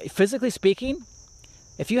 Physically speaking,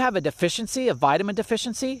 if you have a deficiency, a vitamin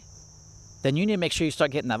deficiency, then you need to make sure you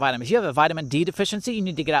start getting that vitamin. If you have a vitamin D deficiency, you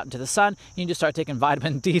need to get out into the sun. You need to start taking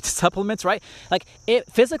vitamin D supplements, right? Like,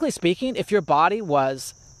 physically speaking, if your body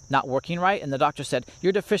was not working right and the doctor said,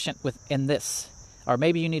 you're deficient in this, or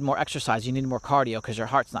maybe you need more exercise, you need more cardio because your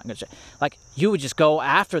heart's not good. Like, you would just go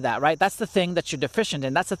after that, right? That's the thing that you're deficient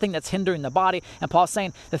in. That's the thing that's hindering the body. And Paul's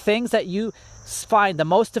saying the things that you find the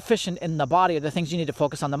most deficient in the body are the things you need to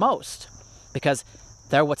focus on the most because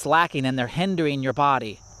they're what's lacking and they're hindering your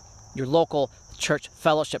body, your local church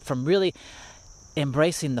fellowship from really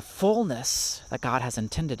embracing the fullness that God has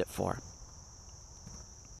intended it for.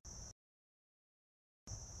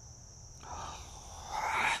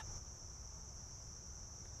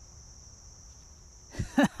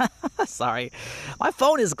 Sorry. My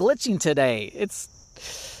phone is glitching today.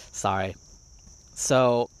 Sorry.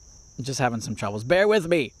 So, I'm just having some troubles. Bear with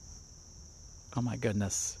me. Oh my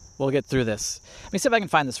goodness. We'll get through this. Let me see if I can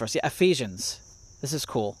find this verse. Yeah, Ephesians. This is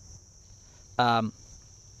cool.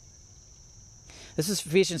 This is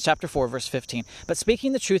Ephesians chapter 4, verse 15. But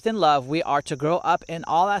speaking the truth in love, we are to grow up in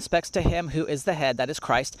all aspects to him who is the head, that is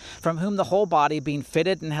Christ, from whom the whole body, being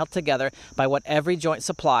fitted and held together by what every joint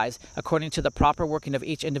supplies, according to the proper working of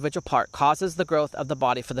each individual part, causes the growth of the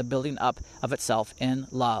body for the building up of itself in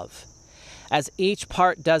love. As each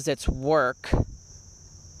part does its work,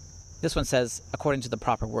 this one says, according to the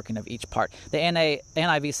proper working of each part. The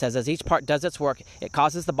NIV says, as each part does its work, it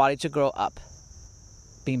causes the body to grow up,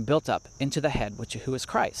 being built up into the head, who is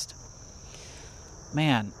Christ.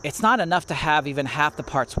 Man, it's not enough to have even half the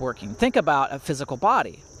parts working. Think about a physical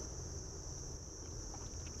body.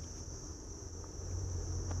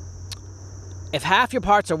 If half your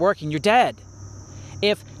parts are working, you're dead.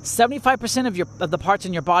 If 75% of the parts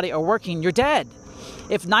in your body are working, you're dead.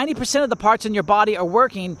 If 90% of the parts in your body are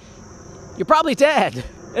working, you're probably dead.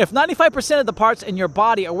 If 95% of the parts in your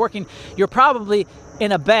body are working, you're probably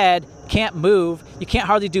in a bed, can't move, you can't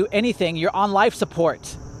hardly do anything, you're on life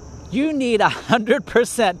support. You need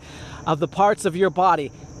 100% of the parts of your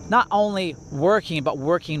body not only working, but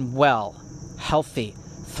working well, healthy,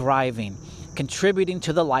 thriving, contributing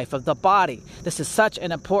to the life of the body. This is such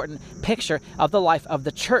an important picture of the life of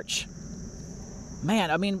the church.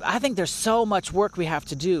 Man, I think there's so much work we have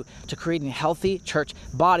to do to creating healthy church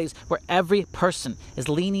bodies where every person is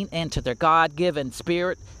leaning into their God-given,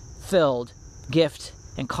 Spirit-filled gift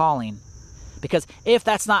and calling. Because if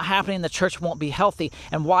that's not happening, the church won't be healthy.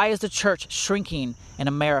 And why is the church shrinking in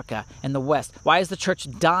America, in the West? Why is the church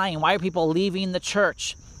dying? Why are people leaving the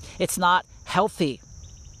church? It's not healthy.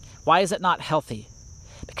 Why is it not healthy?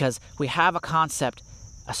 Because we have a concept,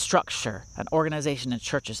 a structure, an organization in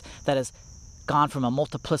churches that has gone from a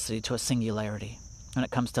multiplicity to a singularity when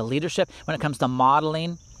it comes to leadership, when it comes to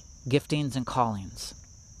modeling giftings and callings.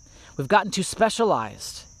 We've gotten too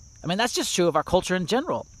specialized. That's just true of our culture in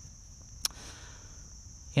general.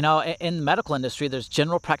 In the medical industry, there's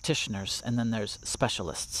general practitioners and then there's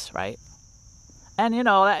specialists, right? And,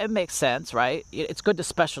 that it makes sense, right? It's good to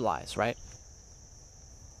specialize, right?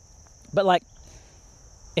 But,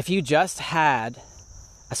 if you just had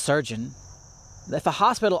a surgeon, if a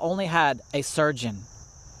hospital only had a surgeon,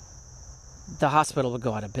 the hospital would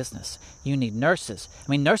go out of business. You need nurses.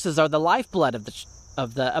 Nurses are the lifeblood of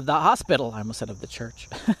the hospital. I almost said of the church.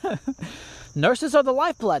 Nurses are the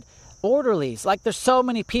lifeblood. Orderlies. There's so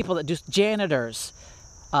many people that do janitors,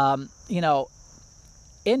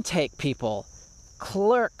 intake people,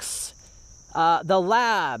 clerks, the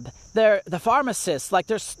lab, the pharmacists,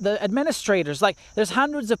 there's the administrators, there's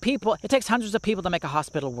hundreds of people. It takes hundreds of people to make a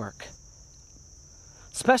hospital work.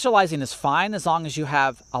 Specializing is fine as long as you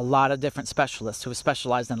have a lot of different specialists who have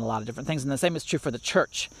specialized in a lot of different things. And the same is true for the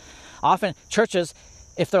church. Often churches,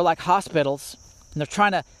 if they're like hospitals and they're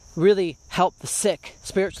trying to really help the sick,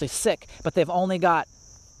 spiritually sick, but they've only got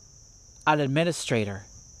an administrator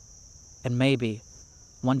and maybe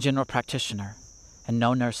one general practitioner and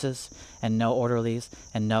no nurses and no orderlies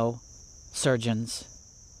and no surgeons,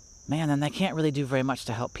 man, then they can't really do very much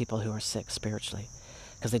to help people who are sick spiritually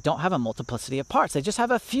because they don't have a multiplicity of parts. They just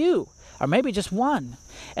have a few or maybe just one.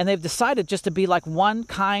 And they've decided just to be like one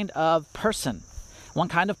kind of person, one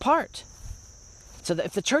kind of part. So that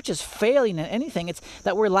if the church is failing in anything, it's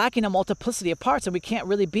that we're lacking a multiplicity of parts and we can't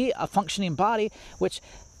really be a functioning body, which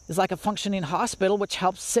is like a functioning hospital, which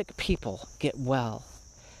helps sick people get well.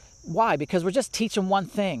 Why? Because we're just teaching one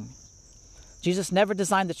thing. Jesus never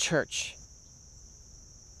designed the church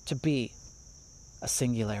to be a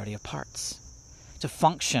singularity of parts, to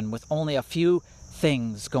function with only a few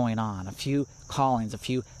things going on, a few callings, a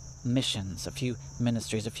few missions, a few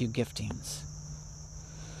ministries, a few giftings.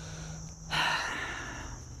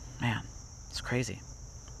 Man, it's crazy.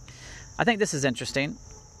 I think this is interesting.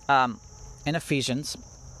 In Ephesians,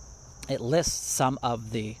 it lists some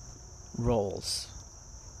of the roles,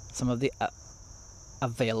 some of the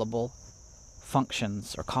available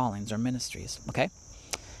functions or callings or ministries, okay?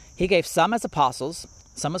 He gave some as apostles,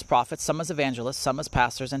 some as prophets, some as evangelists, some as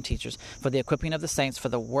pastors and teachers for the equipping of the saints, for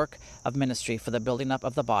the work of ministry, for the building up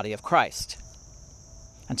of the body of Christ,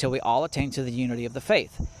 until we all attain to the unity of the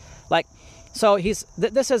faith. So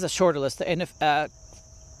this is a shorter list. In 1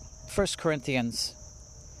 Corinthians,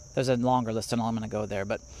 there's a longer list, and I'm going to go there,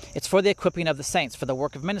 but it's for the equipping of the saints, for the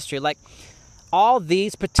work of ministry. Like all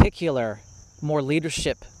these particular more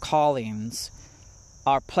leadership callings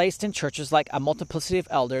are placed in churches like a multiplicity of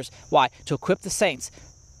elders. Why? To equip the saints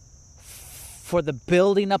for the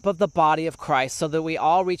building up of the body of Christ, so that we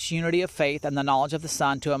all reach unity of faith and the knowledge of the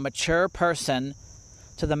Son, to a mature person,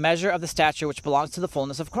 to the measure of the stature which belongs to the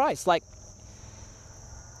fullness of Christ. Like,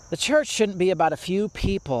 the church shouldn't be about a few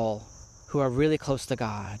people who are really close to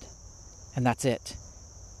God, and that's it.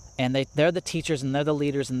 And they're the teachers, and they're the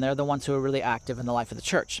leaders, and they're the ones who are really active in the life of the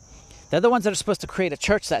church. They're the ones that are supposed to create a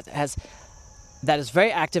church that is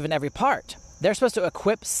very active in every part. They're supposed to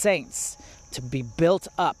equip saints to be built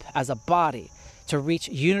up as a body, to reach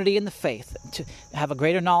unity in the faith, to have a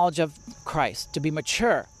greater knowledge of Christ, to be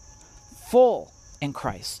mature, full in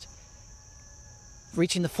Christ,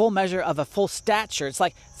 reaching the full measure of a full stature. It's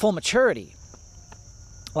like full maturity.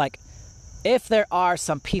 Like, if there are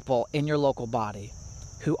some people in your local body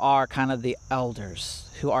who are kind of the elders,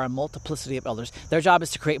 who are a multiplicity of elders, their job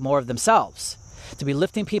is to create more of themselves, to be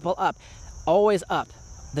lifting people up, always up.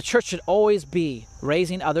 The church should always be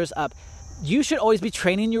raising others up. You should always be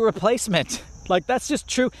training your replacement. Like, that's just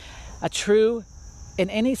true. In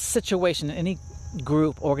any situation, in any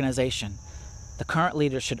group, organization, the current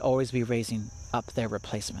leaders should always be raising up their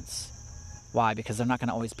replacements. Why? Because they're not going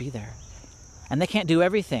to always be there. And they can't do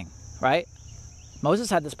everything, right? Moses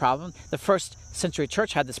had this problem. The first century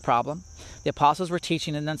church had this problem. The apostles were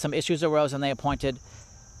teaching, and then some issues arose, and they appointed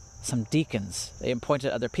some deacons. They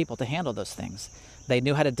appointed other people to handle those things. They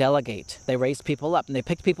knew how to delegate. They raised people up, and they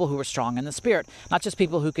picked people who were strong in the Spirit, not just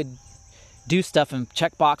people who could do stuff and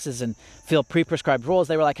check boxes and fill pre-prescribed roles.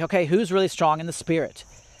 They were like, okay, who's really strong in the Spirit?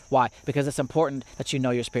 Why? Because it's important that you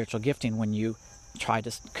know your spiritual gifting when you try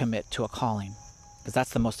to commit to a calling, because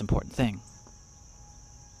that's the most important thing.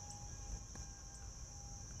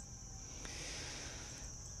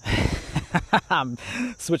 I'm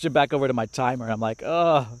switching back over to my timer. I'm like,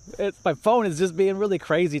 my phone is just being really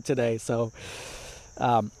crazy today. So,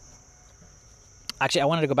 actually, I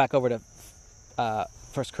wanted to go back over to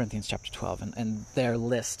 1 Corinthians chapter 12 and their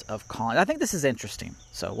list of callings. I think this is interesting,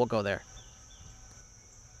 so we'll go there.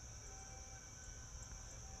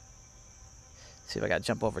 See if I got to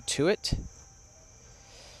jump over to it.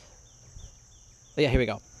 Yeah, here we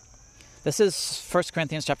go. This is 1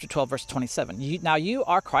 Corinthians chapter 12, verse 27. Now you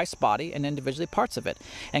are Christ's body and individually parts of it.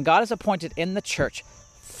 And God has appointed in the church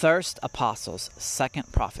first apostles,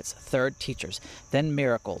 second prophets, third teachers, then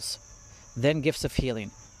miracles, then gifts of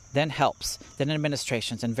healing, then helps, then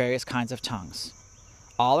administrations, and various kinds of tongues.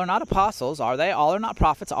 All are not apostles, are they? All are not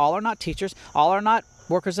prophets. All are not teachers. All are not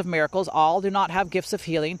workers of miracles. All do not have gifts of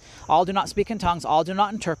healing. All do not speak in tongues. All do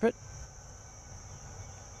not interpret.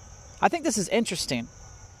 I think this is interesting.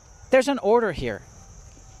 There's an order here.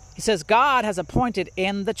 He says God has appointed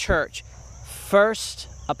in the church first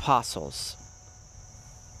apostles.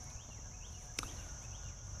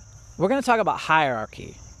 We're going to talk about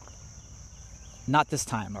hierarchy. Not this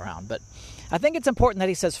time around, but I think it's important that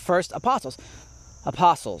he says first apostles.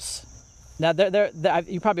 Apostles. Now,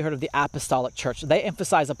 you probably heard of the apostolic church. They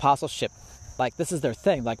emphasize apostleship. Like, this is their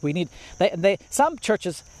thing. Like, some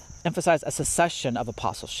churches emphasize a succession of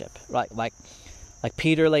apostleship, right? Like, Like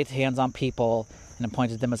Peter laid hands on people and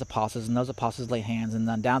appointed them as apostles, and those apostles laid hands, and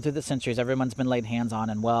then down through the centuries, everyone's been laid hands on,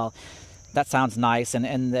 and well, that sounds nice,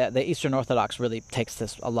 and the Eastern Orthodox really takes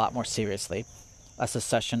this a lot more seriously, a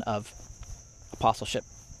succession of apostleship.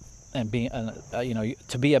 And being,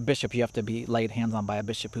 to be a bishop, you have to be laid hands on by a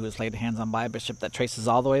bishop who was laid hands on by a bishop. That traces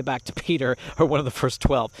all the way back to Peter, or one of the first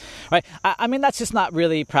 12, right? I mean, that's just not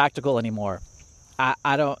really practical anymore.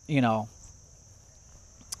 I don't, and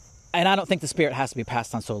I don't think the Spirit has to be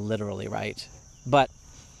passed on so literally, right? But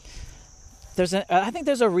I think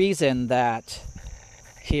there's a reason that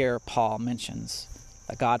here Paul mentions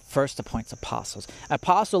that God first appoints apostles.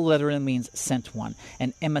 Apostle literally means sent one,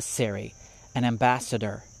 an emissary, an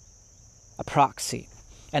ambassador, a proxy.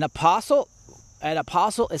 An apostle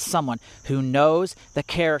is someone who knows the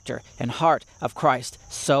character and heart of Christ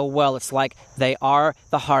so well. It's like they are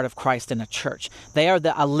the heart of Christ in a church. They are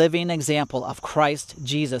a living example of Christ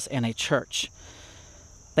Jesus in a church.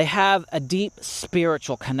 They have a deep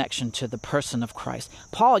spiritual connection to the person of Christ.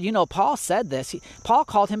 Paul said this. Paul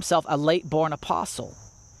called himself a late-born apostle.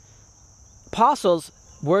 Apostles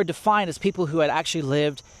were defined as people who had actually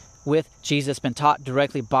lived with Jesus, been taught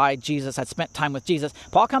directly by Jesus, had spent time with Jesus.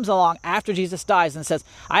 Paul comes along after Jesus dies and says,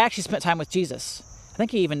 I actually spent time with Jesus. I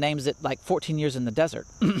think he even names it like 14 years in the desert.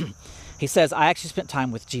 He says, I actually spent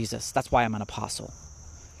time with Jesus. That's why I'm an apostle.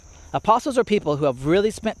 Apostles are people who have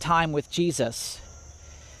really spent time with Jesus,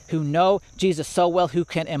 who know Jesus so well, who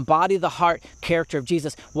can embody the heart character of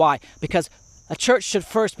Jesus. Why? Because a church should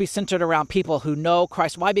first be centered around people who know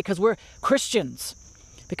Christ. Why? Because we're Christians.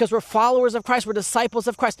 Because we're followers of Christ. We're disciples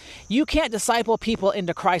of Christ. You can't disciple people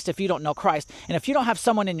into Christ if you don't know Christ. And if you don't have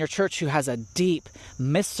someone in your church who has a deep,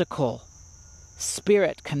 mystical,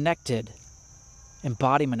 spirit-connected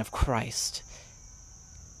embodiment of Christ,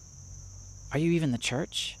 are you even the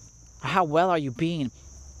church? How well are you being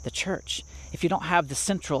the church if you don't have the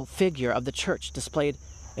central figure of the church displayed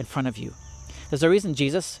in front of you? There's a reason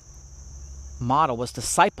Jesus' model was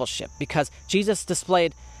discipleship, because Jesus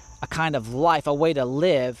displayed a kind of life, a way to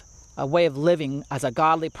live, a way of living as a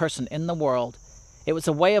godly person in the world. It was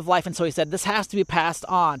a way of life, and so he said this has to be passed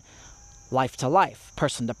on life to life,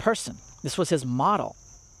 person to person. This was his model.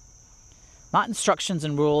 Not instructions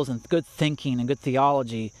and rules and good thinking and good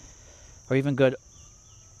theology or even good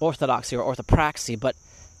orthodoxy or orthopraxy, but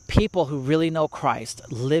people who really know Christ,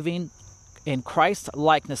 living in Christ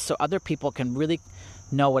likeness so other people can really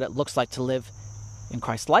know what it looks like to live in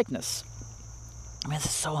Christ likeness. I mean, this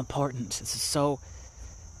is so important. This is so,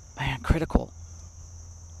 critical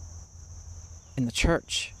in the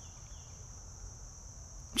church.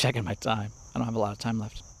 I'm checking my time. I don't have a lot of time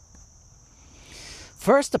left.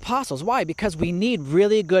 First, apostles. Why? Because we need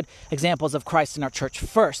really good examples of Christ in our church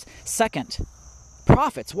first. Second,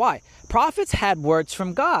 prophets. Why? Prophets had words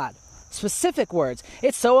from God, specific words.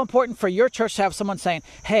 It's so important for your church to have someone saying,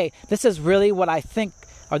 hey, this is really what I think,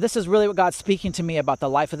 or this is really what God's speaking to me about the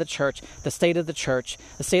life of the church, the state of the church,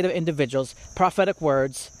 the state of individuals. Prophetic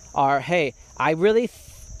words are, hey, I really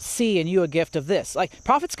see in you a gift of this. Like,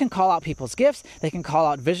 prophets can call out people's gifts. They can call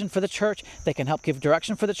out vision for the church. They can help give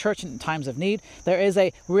direction for the church in times of need. There is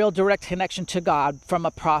a real direct connection to God from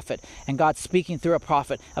a prophet, and God speaking through a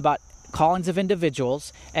prophet about callings of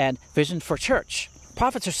individuals and vision for church.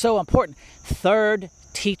 Prophets are so important. Third,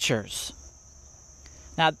 teachers.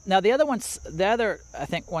 Now the other I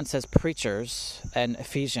think one says preachers in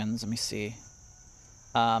Ephesians. Let me see.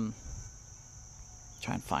 Try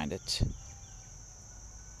and find it.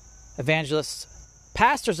 Evangelists,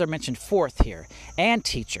 pastors are mentioned fourth here, and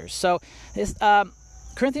teachers. So this,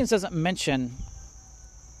 Corinthians doesn't mention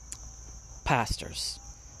pastors.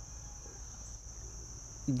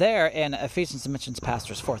 There in Ephesians it mentions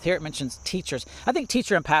pastors fourth. Here it mentions teachers. I think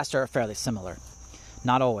teacher and pastor are fairly similar.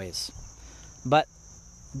 Not always. But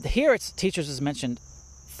here it's teachers is mentioned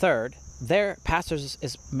third. There pastors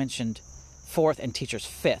is mentioned fourth and teachers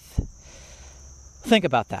fifth. Think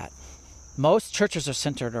about that. Most churches are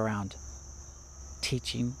centered around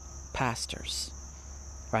teaching pastors,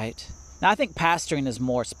 right? Now I think pastoring is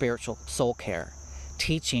more spiritual soul care.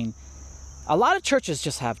 Teaching, a lot of churches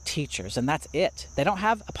just have teachers and that's it. They don't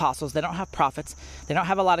have apostles, they don't have prophets, they don't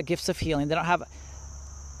have a lot of gifts of healing, they don't have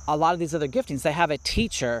a lot of these other giftings. They have a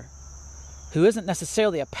teacher who isn't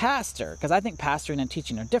necessarily a pastor, because I think pastoring and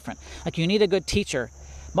teaching are different. Like, you need a good teacher.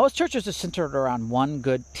 Most churches are centered around one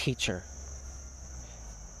good teacher.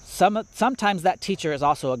 Sometimes that teacher is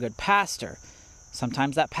also a good pastor.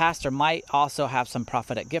 Sometimes that pastor might also have some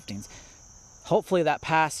prophetic giftings. Hopefully that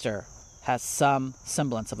pastor has some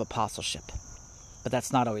semblance of apostleship. But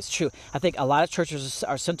that's not always true. I think a lot of churches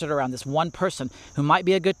are centered around this one person who might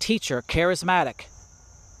be a good teacher, charismatic,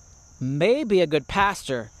 may be a good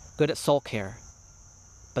pastor, good at soul care,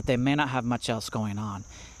 but they may not have much else going on.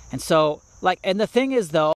 And so, and the thing is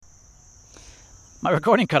though, my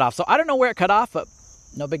recording cut off, so I don't know where it cut off, but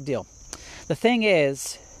no big deal. The thing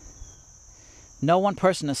is, no one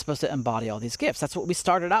person is supposed to embody all these gifts. That's what we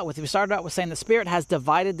started out with. We started out with saying the Spirit has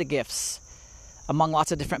divided the gifts among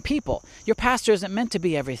lots of different people. Your pastor isn't meant to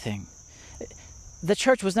be everything. The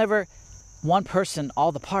church was never one person,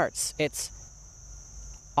 all the parts. It's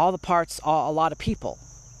all the parts, a lot of people.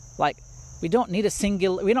 We don't need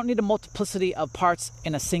a multiplicity of parts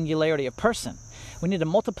in a singularity of person. We need a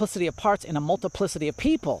multiplicity of parts in a multiplicity of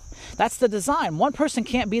people. That's the design. One person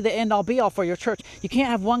can't be the end-all be-all for your church. You can't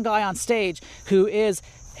have one guy on stage who's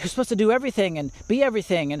supposed to do everything and be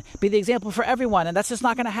the example for everyone, and that's just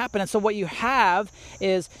not going to happen. And so what you have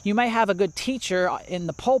is, you may have a good teacher in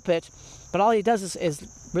the pulpit, but all he does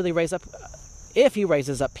is really raise up, if he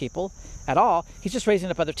raises up people at all, he's just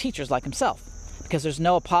raising up other teachers like himself. Because there's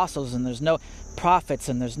no apostles and there's no prophets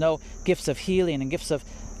and there's no gifts of healing and gifts of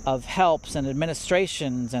helps and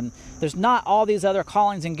administrations, and there's not all these other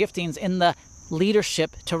callings and giftings in the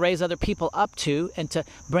leadership to raise other people up to and to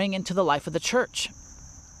bring into the life of the church.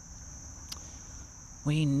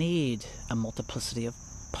 We need a multiplicity of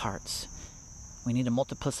parts. We need a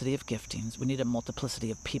multiplicity of giftings. We need a multiplicity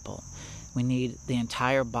of people. We need the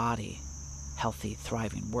entire body healthy,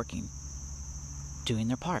 thriving, working, doing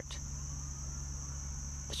their part.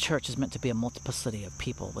 The church is meant to be a multiplicity of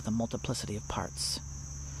people with a multiplicity of parts.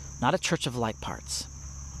 Not a church of like parts.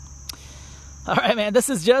 All right, man, this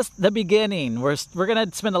is just the beginning. We're going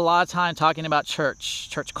to spend a lot of time talking about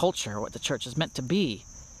church culture, what the church is meant to be.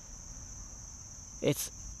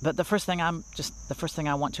 But the first thing I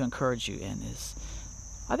want to encourage you in is,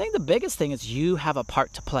 I think the biggest thing is you have a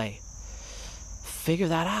part to play. Figure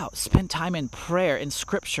that out. Spend time in prayer, in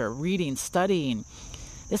scripture, reading, studying.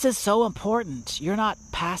 This is so important. You're not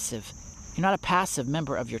passive. You're not a passive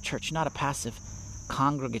member of your church. You're not a passive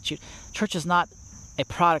congregate. Church is not a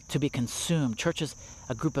product to be consumed. Church is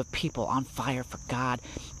a group of people on fire for God,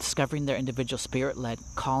 discovering their individual spirit-led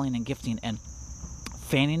calling and gifting and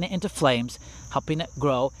fanning it into flames, helping it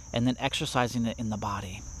grow, and then exercising it in the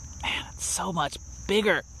body. Man, it's so much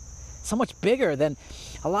bigger than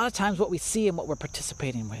a lot of times what we see and what we're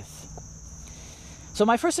participating with. So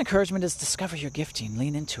my first encouragement is discover your gifting,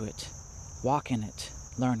 lean into it, walk in it,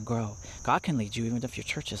 learn, grow. God can lead you even if your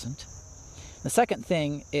church isn't. The second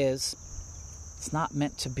thing is, it's not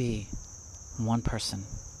meant to be one person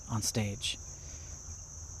on stage,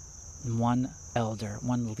 one elder,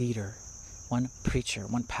 one leader, one preacher,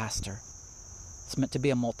 one pastor. It's meant to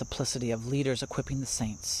be a multiplicity of leaders equipping the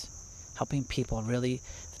saints, helping people really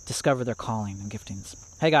discover their calling and giftings.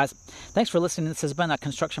 Hey guys, thanks for listening. This has been a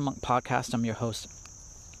Construction Monk podcast. I'm your host,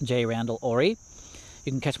 J. Randall Ory.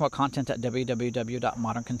 You can catch more content at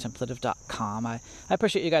www.moderncontemplative.com. I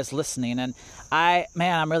appreciate you guys listening, and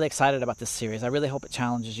I'm really excited about this series. I really hope it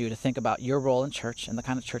challenges you to think about your role in church and the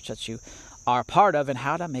kind of church that you are a part of and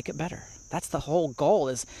how to make it better. That's the whole goal,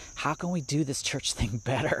 is how can we do this church thing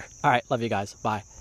better? All right, love you guys. Bye.